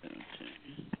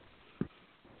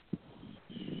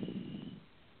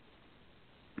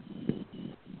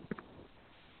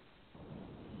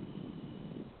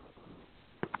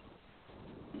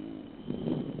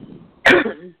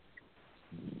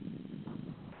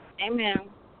 Amen.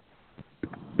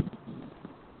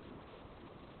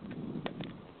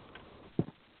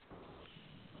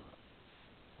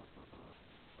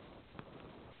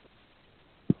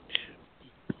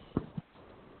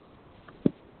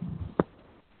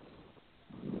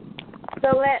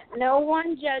 So let no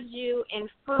one judge you in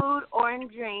food or in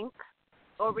drink,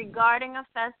 or regarding a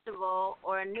festival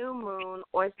or a new moon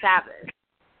or Sabbath,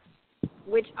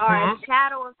 which are a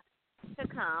shadow of to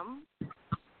come,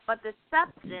 but the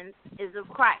substance is of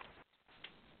Christ.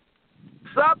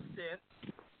 Substance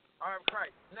are of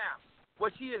Christ. Now,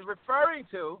 what she is referring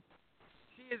to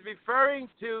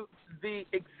the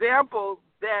example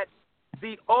that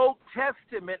the Old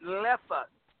Testament left us.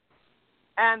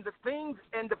 And the things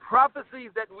and the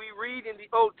prophecies that we read in the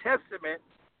Old Testament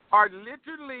are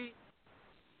literally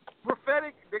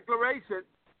prophetic declarations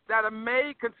that are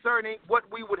made concerning what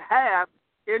we would have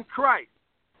in Christ.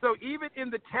 So even in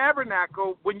the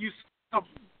tabernacle, when you saw,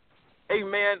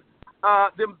 amen,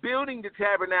 them building the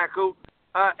tabernacle,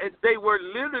 they were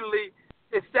literally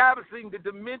establishing the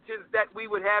dimensions that we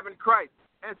would have in Christ.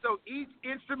 And so each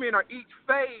instrument or each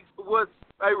phase was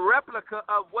a replica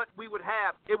of what we would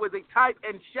have. It was a type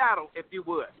and shadow, if you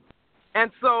would.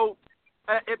 And so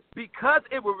because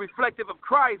it was reflective of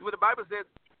Christ, what the Bible says,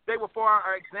 they were for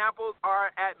our examples, our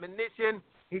admonition.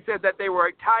 He said that they were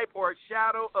a type or a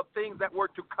shadow of things that were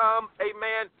to come.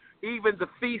 Amen. Even the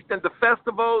feast and the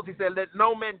festivals. He said, let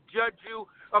no man judge you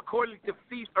according to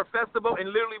feast or festival. And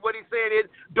literally what he said is,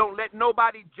 don't let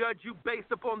nobody judge you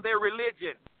based upon their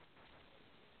religion.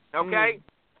 Okay?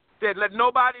 Said, let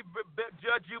nobody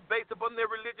judge you based upon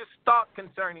their religious thought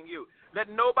concerning you. Let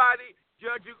nobody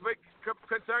judge you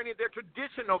concerning their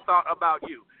traditional thought about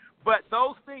you. But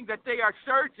those things that they are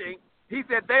searching, he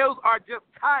said, those are just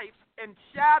types and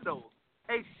shadows.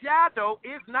 A shadow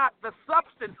is not the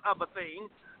substance of a thing,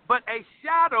 but a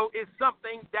shadow is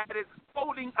something that is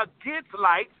holding against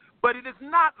light, but it is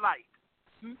not light.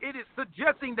 It is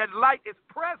suggesting that light is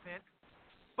present,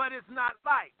 but it's not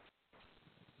light.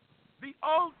 The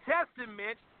Old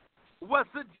Testament was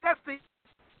suggesting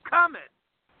coming,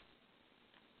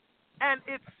 and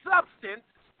its substance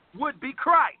would be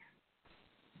Christ.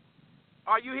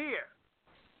 Are you here?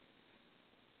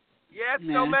 Yes,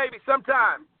 no, maybe,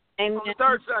 sometime. Amen. On the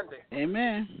third Sunday.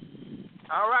 Amen.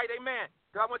 All right, amen.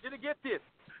 So I want you to get this.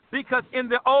 Because in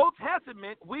the Old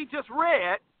Testament, we just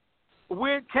read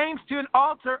when it came to an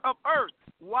altar of earth.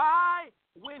 Why,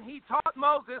 when he taught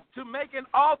Moses to make an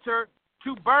altar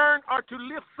to burn or to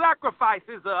lift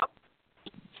sacrifices up,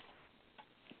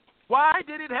 why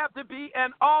did it have to be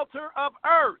an altar of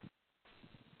earth?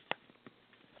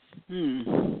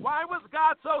 Why was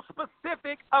God so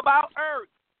specific about earth?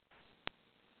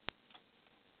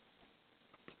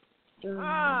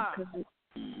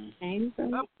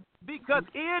 Because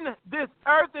in this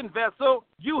earthen vessel,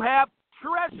 you have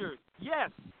treasures, yes.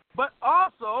 But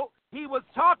also, he was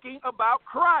talking about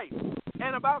Christ.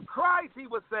 And about Christ, he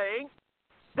was saying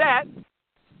that,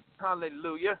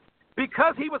 hallelujah,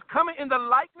 because he was coming in the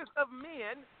likeness of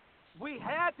men, we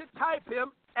had to type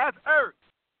him as earth.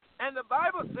 And the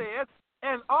Bible says,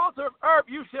 an altar of earth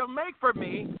you shall make for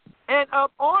me, and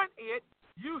upon it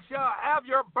you shall have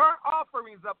your burnt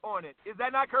offerings upon it. Is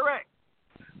that not correct?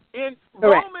 In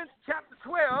correct. Romans chapter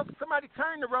 12, somebody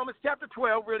turn to Romans chapter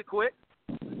 12 really quick.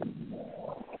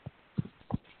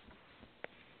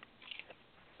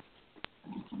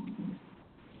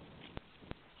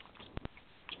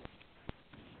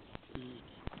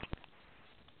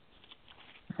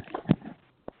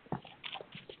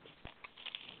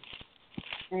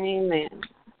 Amen.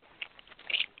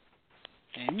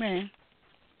 Amen.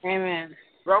 Amen.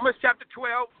 Romans chapter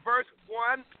 12, verse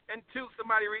 1 and 2.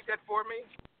 Somebody read that for me.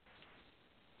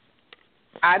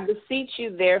 I beseech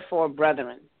you, therefore,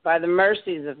 brethren, by the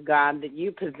mercies of God, that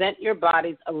you present your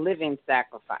bodies a living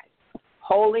sacrifice,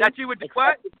 holy. That you would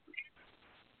what?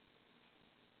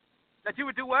 That you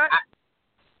would do what?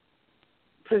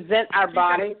 Present our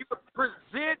body. You would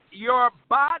present your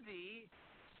body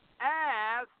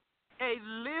as a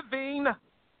living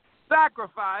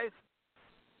sacrifice,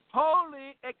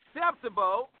 wholly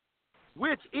acceptable,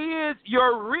 which is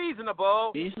your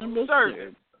reasonable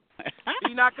service.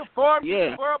 Be not conformed to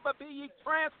the world, but be ye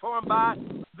transformed by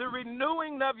the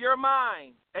renewing of your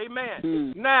mind.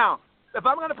 Amen. Now, if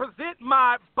I'm going to present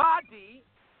my body,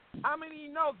 how many of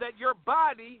you know that your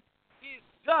body is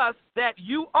dust that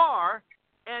you are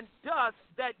and dust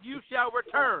that you shall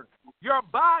return? Your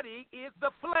body is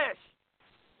the flesh.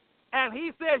 And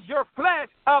he says your flesh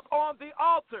up on the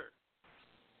altar.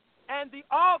 And the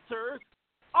altars,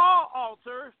 all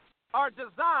altars, are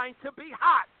designed to be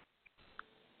hot.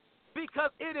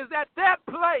 Because it is at that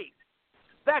place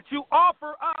that you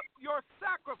offer up your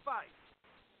sacrifice.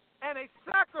 And a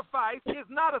sacrifice is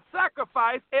not a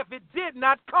sacrifice if it did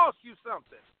not cost you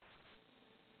something.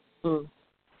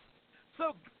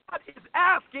 So God is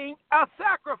asking a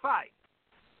sacrifice.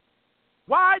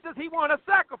 Why does he want a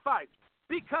sacrifice?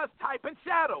 Because type and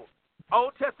shadow,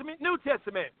 Old Testament, New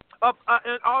Testament,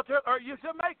 an altar or you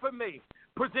shall make for me.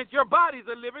 Present your bodies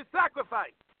a living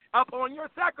sacrifice. Upon your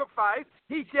sacrifice,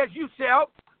 he says, you shall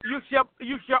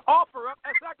offer up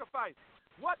a sacrifice.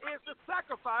 What is the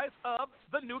sacrifice of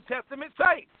the New Testament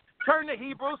saints? Turn to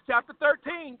Hebrews chapter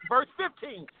 13, verse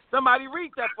 15. Somebody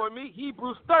read that for me.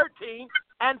 Hebrews 13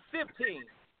 and 15.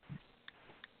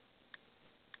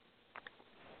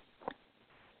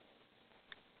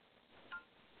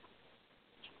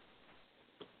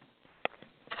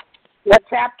 What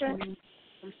chapter?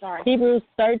 I'm sorry. Hebrews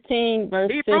 13,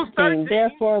 verse 15.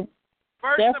 Therefore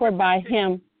by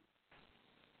him,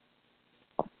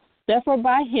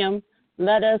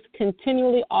 let us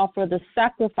continually offer the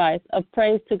sacrifice of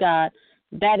praise to God,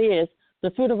 that is,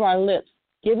 the fruit of our lips,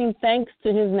 giving thanks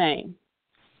to his name.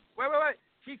 Wait.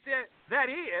 She said, that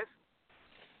is,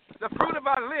 the fruit of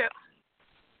our lips,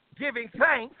 giving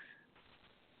thanks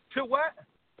to what?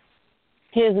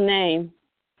 His name.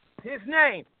 His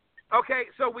name. Okay,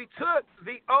 so we took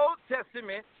the Old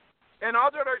Testament, and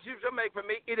all the others you shall make for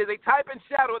me. It is a type and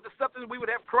shadow of the substance we would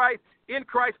have Christ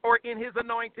or in his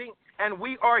anointing, and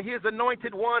we are his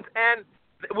anointed ones, and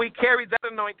we carry that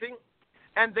anointing.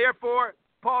 And therefore,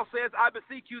 Paul says, I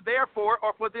beseech you therefore,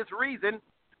 or for this reason,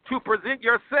 to present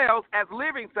yourselves as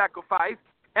living sacrifice.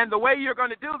 And the way you're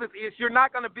going to do this is you're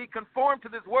not going to be conformed to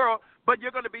this world, but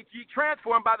you're going to be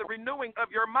transformed by the renewing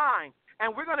of your mind.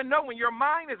 And we're going to know when your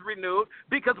mind is renewed,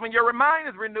 because when your mind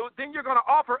is renewed, then you're going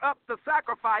to offer up the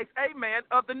sacrifice, amen,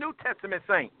 of the New Testament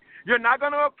saint. You're not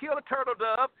going to kill a turtle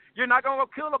dove. You're not going to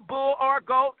kill a bull or a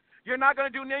goat. You're not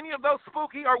going to do any of those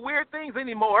spooky or weird things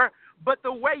anymore, but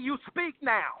the way you speak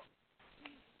now.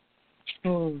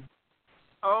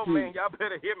 Oh, man, y'all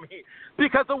better hear me.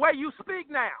 Because the way you speak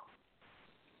now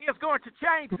is going to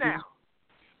change now.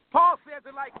 Paul says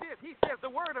it like this. He says the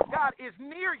word of God is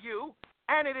near you,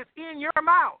 and it is in your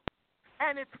mouth.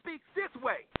 And it speaks this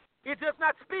way. It does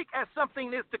not speak as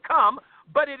something is to come,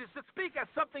 but it is to speak as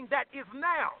something that is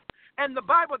now. And the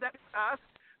Bible that us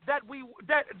that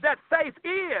faith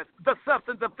is the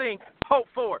substance of things hoped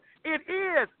for. It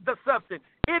is the substance.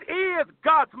 It is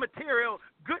God's material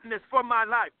goodness for my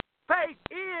life. Faith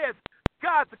is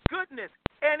God's goodness,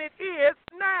 and it is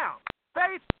now.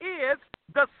 Faith is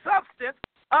the substance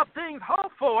of things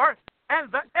hoped for and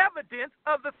the evidence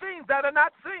of the things that are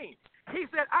not seen. He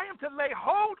said, I am to lay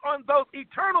hold on those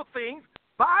eternal things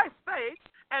by faith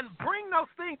and bring those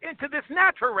things into this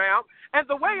natural realm. And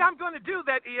the way I'm going to do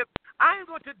that is I am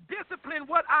going to discipline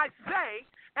what I say.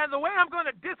 And the way I'm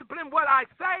going to discipline what I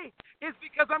say is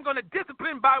because I'm going to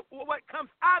discipline by what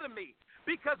comes out of me.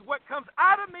 Because what comes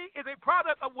out of me is a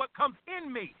product of what comes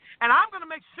in me. And I'm going to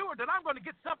make sure that I'm going to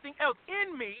get something else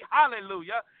in me,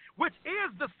 hallelujah, which is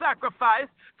the sacrifice,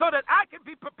 so that I can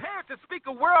be prepared to speak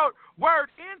a word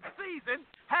in season,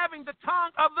 having the tongue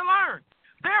of the learned.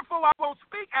 Therefore, I won't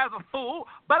speak as a fool,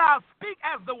 but I'll speak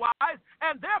as the wise,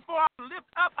 and therefore I'll lift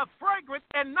up a fragrance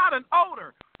and not an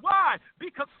odor. Why?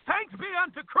 Because thanks be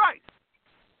unto Christ,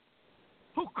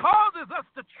 who causes us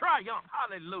to triumph.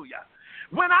 Hallelujah.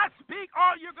 When I speak,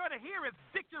 all you're going to hear is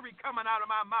victory coming out of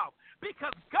my mouth,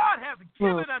 because God has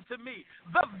given unto me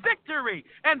the victory.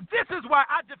 And this is why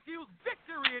I diffuse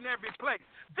victory in every place.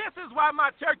 This is why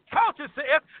my church culture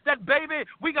says that, baby,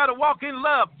 we got to walk in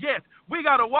love. Yes, we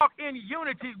got to walk in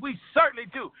unity. We certainly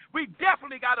do. We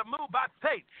definitely got to move by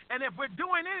faith. And if we're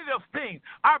doing any of those things,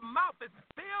 our mouth is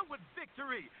filled with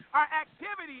victory. Our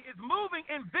activity is moving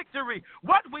in victory.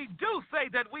 What we do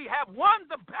say that we have won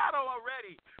the battle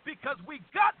already, because we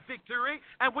got victory,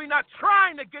 and we're not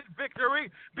trying to get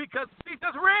victory because we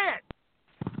just read.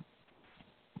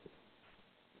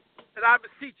 And I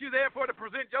beseech you, therefore, to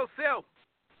present yourself,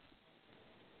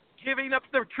 giving up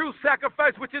the true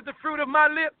sacrifice, which is the fruit of my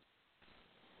lips.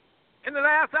 In the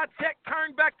last I checked,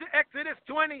 turn back to Exodus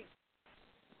 20.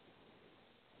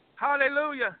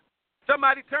 Hallelujah.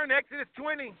 Somebody turn to Exodus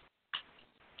 20.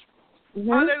 Mm-hmm.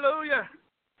 Hallelujah.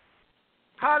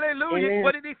 Hallelujah. Amen.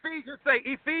 What did Ephesians say?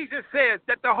 Ephesians says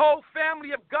that the whole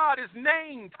family of God is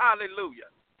named. Hallelujah.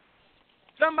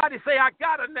 Somebody say, I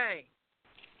got a name.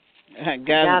 I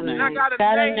got a name. I got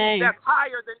a name that's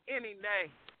higher than any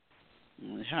name.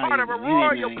 Part of a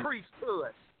royal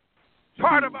priesthood.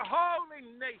 Part of a holy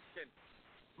nation.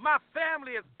 My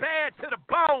family is bad to the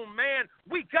bone, man.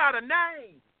 We got a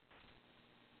name.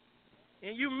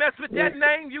 And you mess with that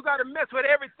name, you got to mess with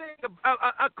everything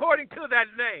according to that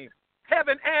name.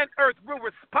 Heaven and earth will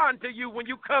respond to you when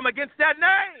you come against that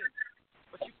name.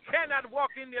 But you cannot walk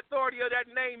in the authority of that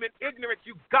name in ignorance.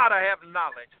 You got to have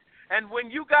knowledge. And when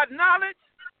you got knowledge,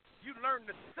 you learn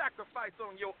to sacrifice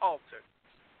on your altar.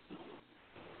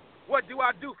 What do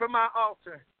I do for my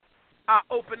altar? I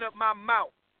open up my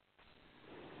mouth.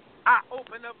 I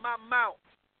open up my mouth.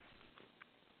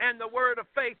 And the word of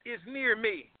faith is near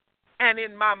me. And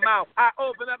in my mouth. I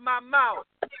open up my mouth.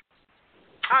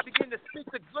 I begin to speak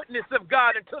the goodness of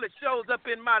God until it shows up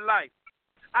in my life.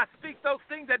 I speak those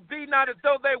things that be not as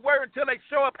though they were until they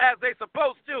show up as they're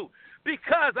supposed to.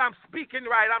 Because I'm speaking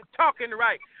right. I'm talking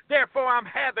right. Therefore, I'm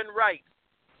having right.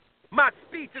 My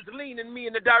speech is leaning me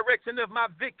in the direction of my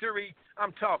victory.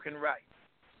 I'm talking right.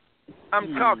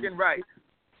 I'm talking right.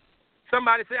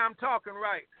 Somebody say, I'm talking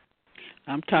right.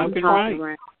 I'm talking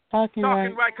right. Talking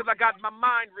right because I got my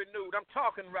mind renewed. I'm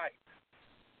talking right.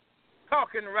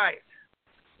 Talking right.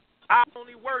 I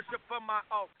only worship from my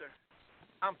altar.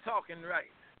 I'm talking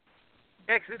right.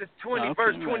 Exodus 20,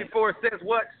 verse 24 says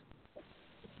what?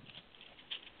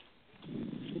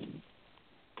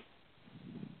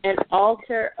 An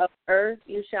altar of earth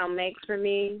you shall make for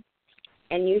me,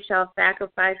 and you shall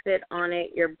sacrifice it on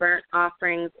it your burnt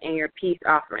offerings and your peace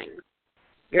offerings.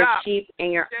 Your sheep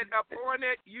and your... Said, upon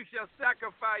it you shall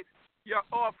sacrifice your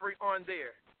offering on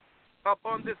there. Up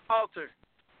on this altar.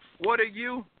 What are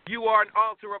you? You are an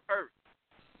altar of earth.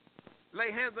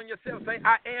 Lay hands on yourself. Say,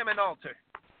 I am an altar.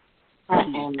 I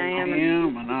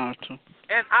am an altar.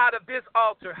 And out of this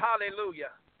altar,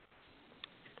 hallelujah,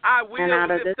 I will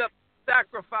lift up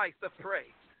sacrifice of praise.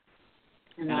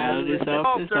 And out of this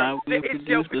altar, I will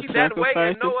produce the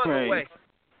sacrifice of praise.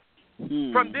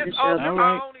 From this altar,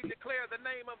 I only declare the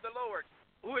name of the Lord,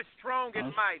 who is strong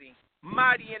and mighty,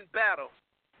 mighty in battle.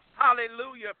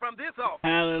 Hallelujah. From this altar,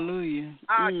 hallelujah,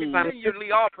 I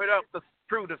continually offer up the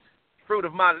fruit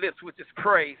of my lips, which is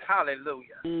praise.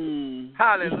 Hallelujah.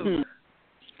 Hallelujah.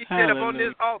 He said, upon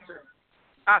this altar,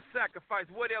 I sacrifice.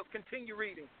 What else? Continue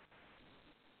reading.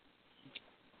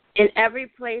 In every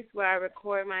place where I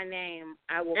record my name,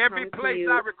 I will come to you. Every place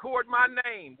I record my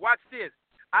name. Watch this.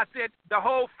 I said the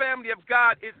whole family of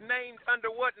God is named under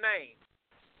what name?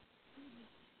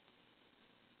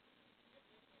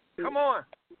 Come on.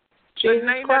 The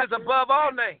name that is above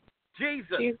all names.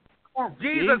 Jesus.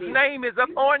 Jesus' name is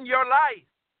upon your life.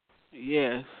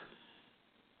 Yes.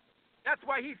 That's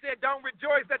why he said, don't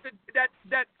rejoice that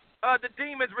the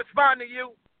demons respond to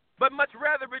you, but much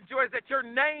rather rejoice that your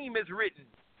name is written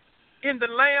in the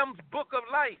Lamb's book of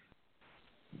life.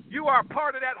 You are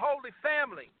part of that holy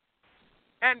family.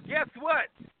 And guess what?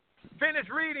 Finish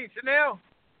reading, Chanel.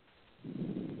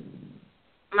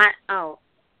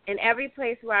 In every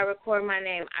place where I record my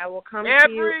name, I will come to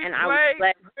you and I will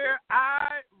bless you. Where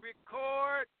I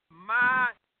record my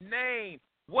name.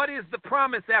 What is the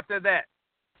promise after that?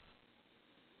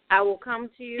 I will come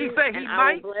to you and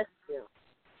I will bless you.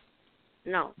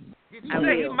 No. Did he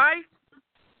say he might?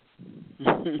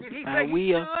 Did he say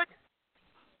he could?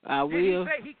 I will. Did he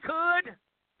say he could?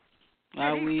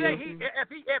 I will.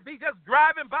 If he just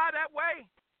driving by that way?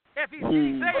 If he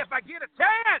say, if I get a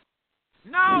chance?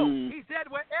 No. He said,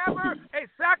 wherever a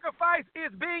sacrifice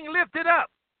is being lifted up,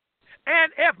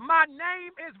 and if my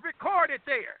name is recorded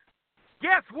there,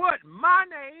 guess what? My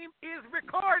name is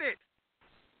recorded.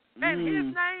 And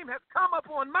his name has come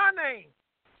upon my name.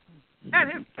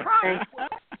 And his promise was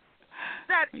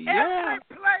that every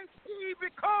place he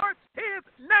records his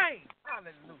name,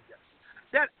 hallelujah,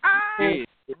 that I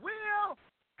will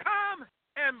come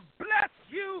and bless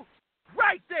you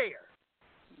right there.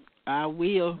 I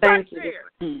will. Right there.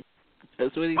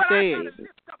 That's what he but said. I got to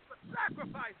lift up the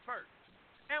sacrifice first.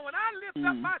 And when I lift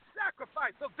up my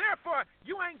sacrifice, so therefore,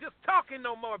 you ain't just talking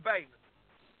no more, baby.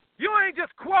 You ain't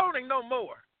just quoting no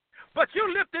more. But you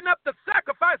lifting up the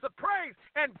sacrifice of praise.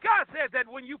 And God says that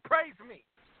when you praise me,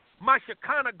 my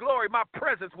Shekinah glory, my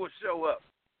presence will show up.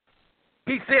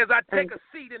 He says, I take a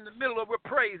seat in the middle of where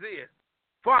praise is,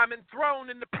 for I'm enthroned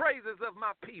in the praises of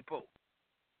my people.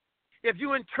 If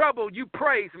you're in trouble, you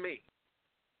praise me,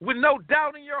 with no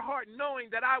doubt in your heart, knowing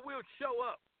that I will show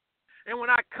up. And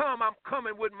when I come, I'm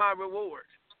coming with my rewards.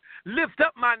 Lift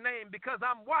up my name, because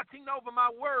I'm watching over my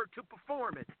word to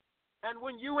perform it. And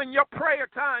when you in your prayer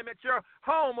time at your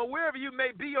home or wherever you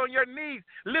may be on your knees,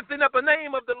 lifting up the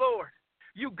name of the Lord,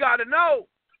 you got to know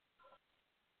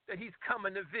that he's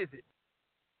coming to visit.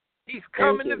 He's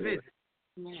coming to visit.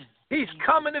 He's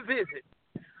coming to visit.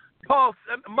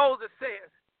 Moses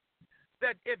says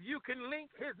that if you can link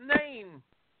his name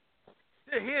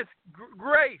to his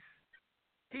grace,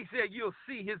 he said you'll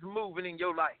see his moving in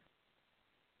your life.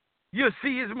 You'll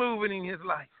see his moving in his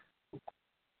life.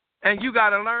 And you got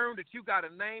to learn that you got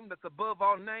a name that's above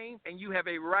all names, and you have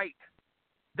a right.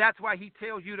 That's why he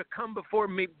tells you to come before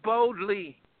me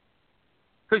boldly,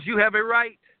 because you have a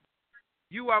right.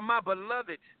 You are my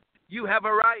beloved. You have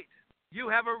a right. You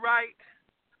have a right.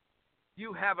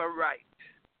 You have a right.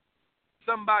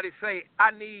 Somebody say,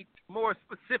 I need more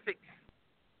specifics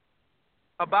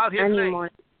about his name.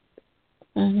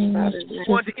 He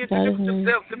wanted to introduce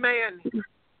himself to man.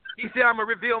 He said, I'm going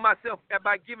to reveal myself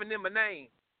by giving them a name.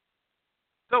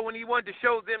 So when he wanted to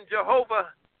show them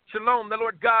Jehovah Shalom, the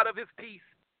Lord God of his peace,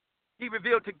 he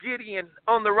revealed to Gideon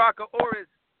on the rock of Orez,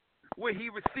 where he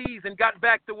received and got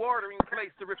back the watering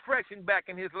place, the refreshing back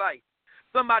in his life.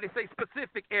 Somebody say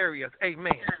specific areas,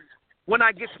 amen. When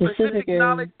I get specific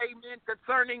knowledge, amen,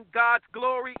 concerning God's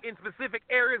glory in specific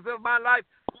areas of my life,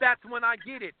 that's when I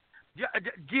get it.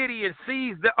 Gideon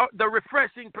sees the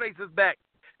refreshing places back,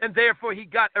 and therefore he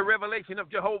got a revelation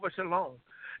of Jehovah Shalom.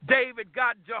 David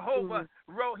got Jehovah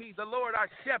Rohi, the Lord our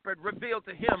shepherd, revealed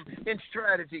to him in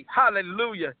strategy.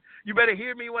 Hallelujah. You better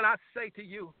hear me when I say to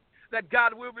you that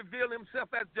God will reveal himself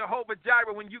as Jehovah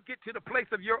Jireh when you get to the place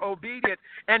of your obedience,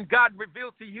 and God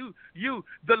reveals to you,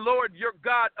 the Lord, your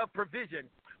God of provision.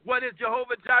 What is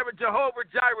Jehovah Jireh? Jehovah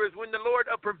Jireh is when the Lord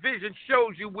of provision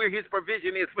shows you where his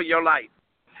provision is for your life.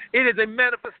 It is a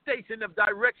manifestation of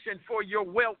direction for your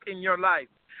wealth in your life.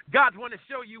 God wants to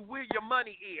show you where your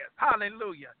money is.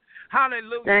 Hallelujah.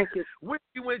 Hallelujah. Thank you. Where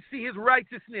you want to see his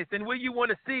righteousness and where you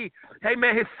want to see,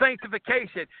 amen, his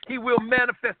sanctification. He will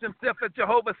manifest himself as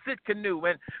Jehovah Sitkanu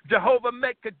and Jehovah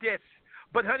Mekadesh.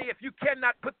 But, honey, if you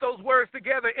cannot put those words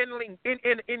together in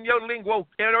your lingo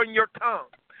or in your tongue,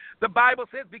 the Bible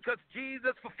says because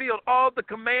Jesus fulfilled all the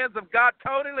commands of God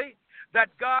totally, that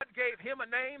God gave him a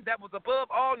name that was above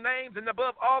all names and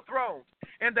above all thrones,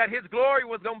 and that his glory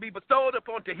was going to be bestowed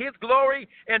upon to his glory,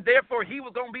 and therefore he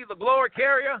was going to be the glory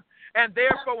carrier. And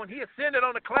therefore when he ascended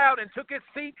on the cloud and took his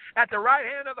seat at the right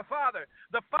hand of the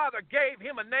Father gave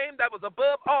him a name that was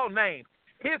above all names.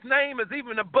 His name is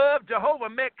even above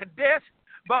Jehovah Mekadesh,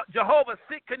 but Jehovah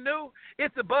Sitkanu.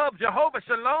 It's above Jehovah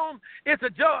Shalom. It's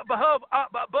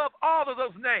above all of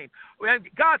those names. And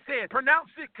God said, pronounce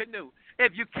Sitkanu.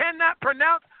 If you cannot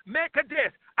pronounce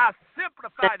Mekadesh, I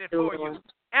simplified it for you.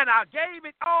 And I gave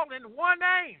it all in one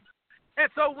name.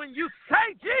 And so when you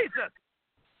say Jesus,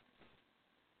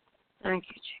 thank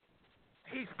you, Jesus.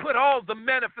 He's put all the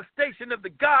manifestation of the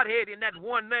Godhead in that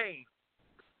one name.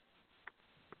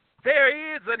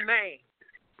 There is a name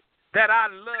that I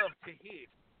love to hear.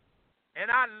 And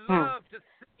I love to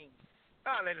sing.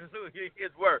 Hallelujah,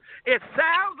 his word. It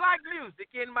sounds like music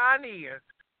in my ears.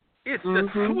 It's the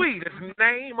sweetest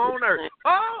name on earth.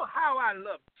 Oh, how I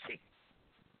love Jesus.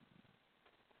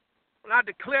 When I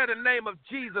declare the name of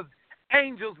Jesus,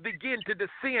 angels begin to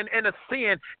descend and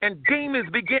ascend, and demons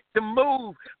begin to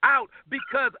move out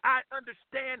because I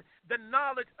understand the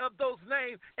knowledge of those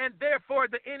names, and therefore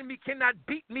the enemy cannot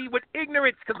beat me with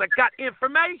ignorance because I got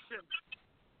information.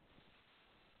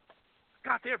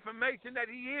 Got the information that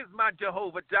he is my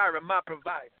Jehovah Jireh, my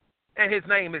provider, and his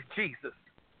name is Jesus.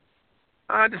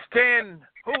 I understand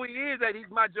who he is, that he's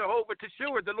my Jehovah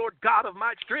Teshua, the Lord God of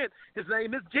my strength. His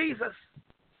name is Jesus.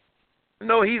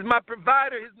 No, he's my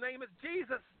provider. His name is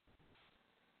Jesus.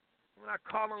 When I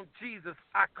call on Jesus,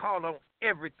 I call on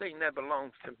everything that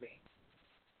belongs to me,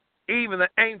 even the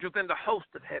angels and the host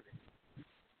of heaven.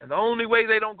 And the only way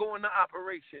they don't go into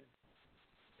operation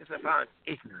is if I'm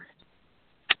ignorant.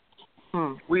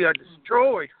 We are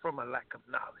destroyed from a lack of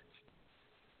knowledge.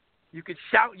 You can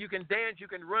shout, you can dance, you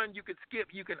can run, you can skip,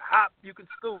 you can hop, you can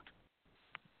scoot.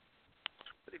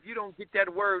 But if you don't get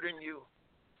that word in you,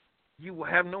 you will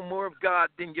have no more of God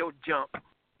than your jump.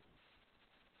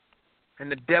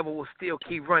 And the devil will still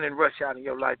keep running rush out in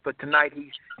your life. But tonight,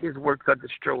 his works are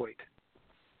destroyed.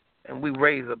 And we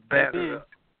raise a banner up.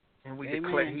 And we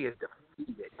declare he is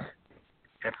defeated.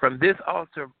 And from this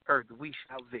altar of earth, we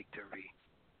shout victory.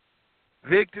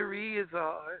 Victory is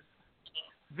ours.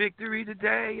 Victory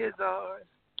today is ours.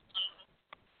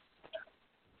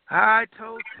 I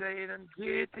told Satan,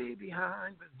 get thee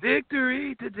behind, but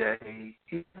victory today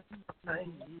is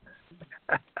mine.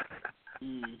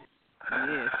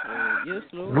 Yes, Lord. Yes,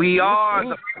 Lord. We yes, are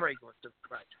Lord. the fragrance of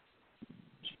Christ.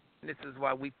 And this is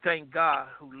why we thank God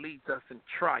who leads us in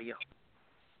triumph.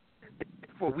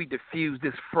 Therefore, we diffuse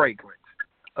this fragrance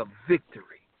of victory.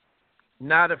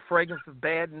 Not a fragrance of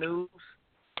bad news,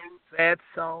 sad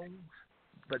songs,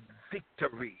 but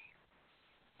victory.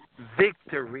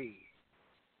 Victory.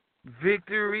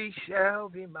 Victory shall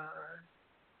be mine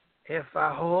if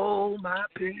I hold my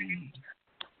peace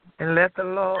and let the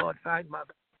Lord fight my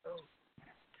battle.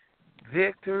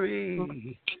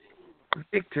 Victory,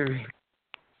 victory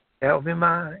shall be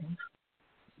mine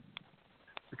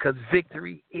because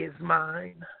victory is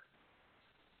mine.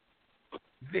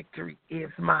 Victory is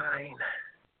mine.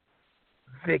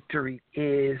 Victory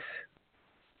is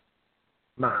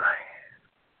mine.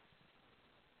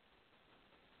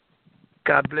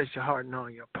 God bless your heart and all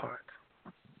your parts.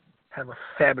 Have a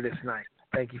fabulous night.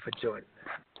 Thank you for joining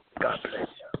us. God bless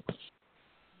you.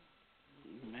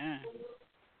 Amen.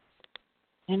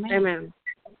 Amen.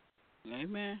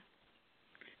 Amen.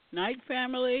 Night,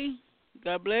 family.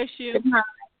 God bless you. Good night.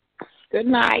 Good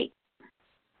night.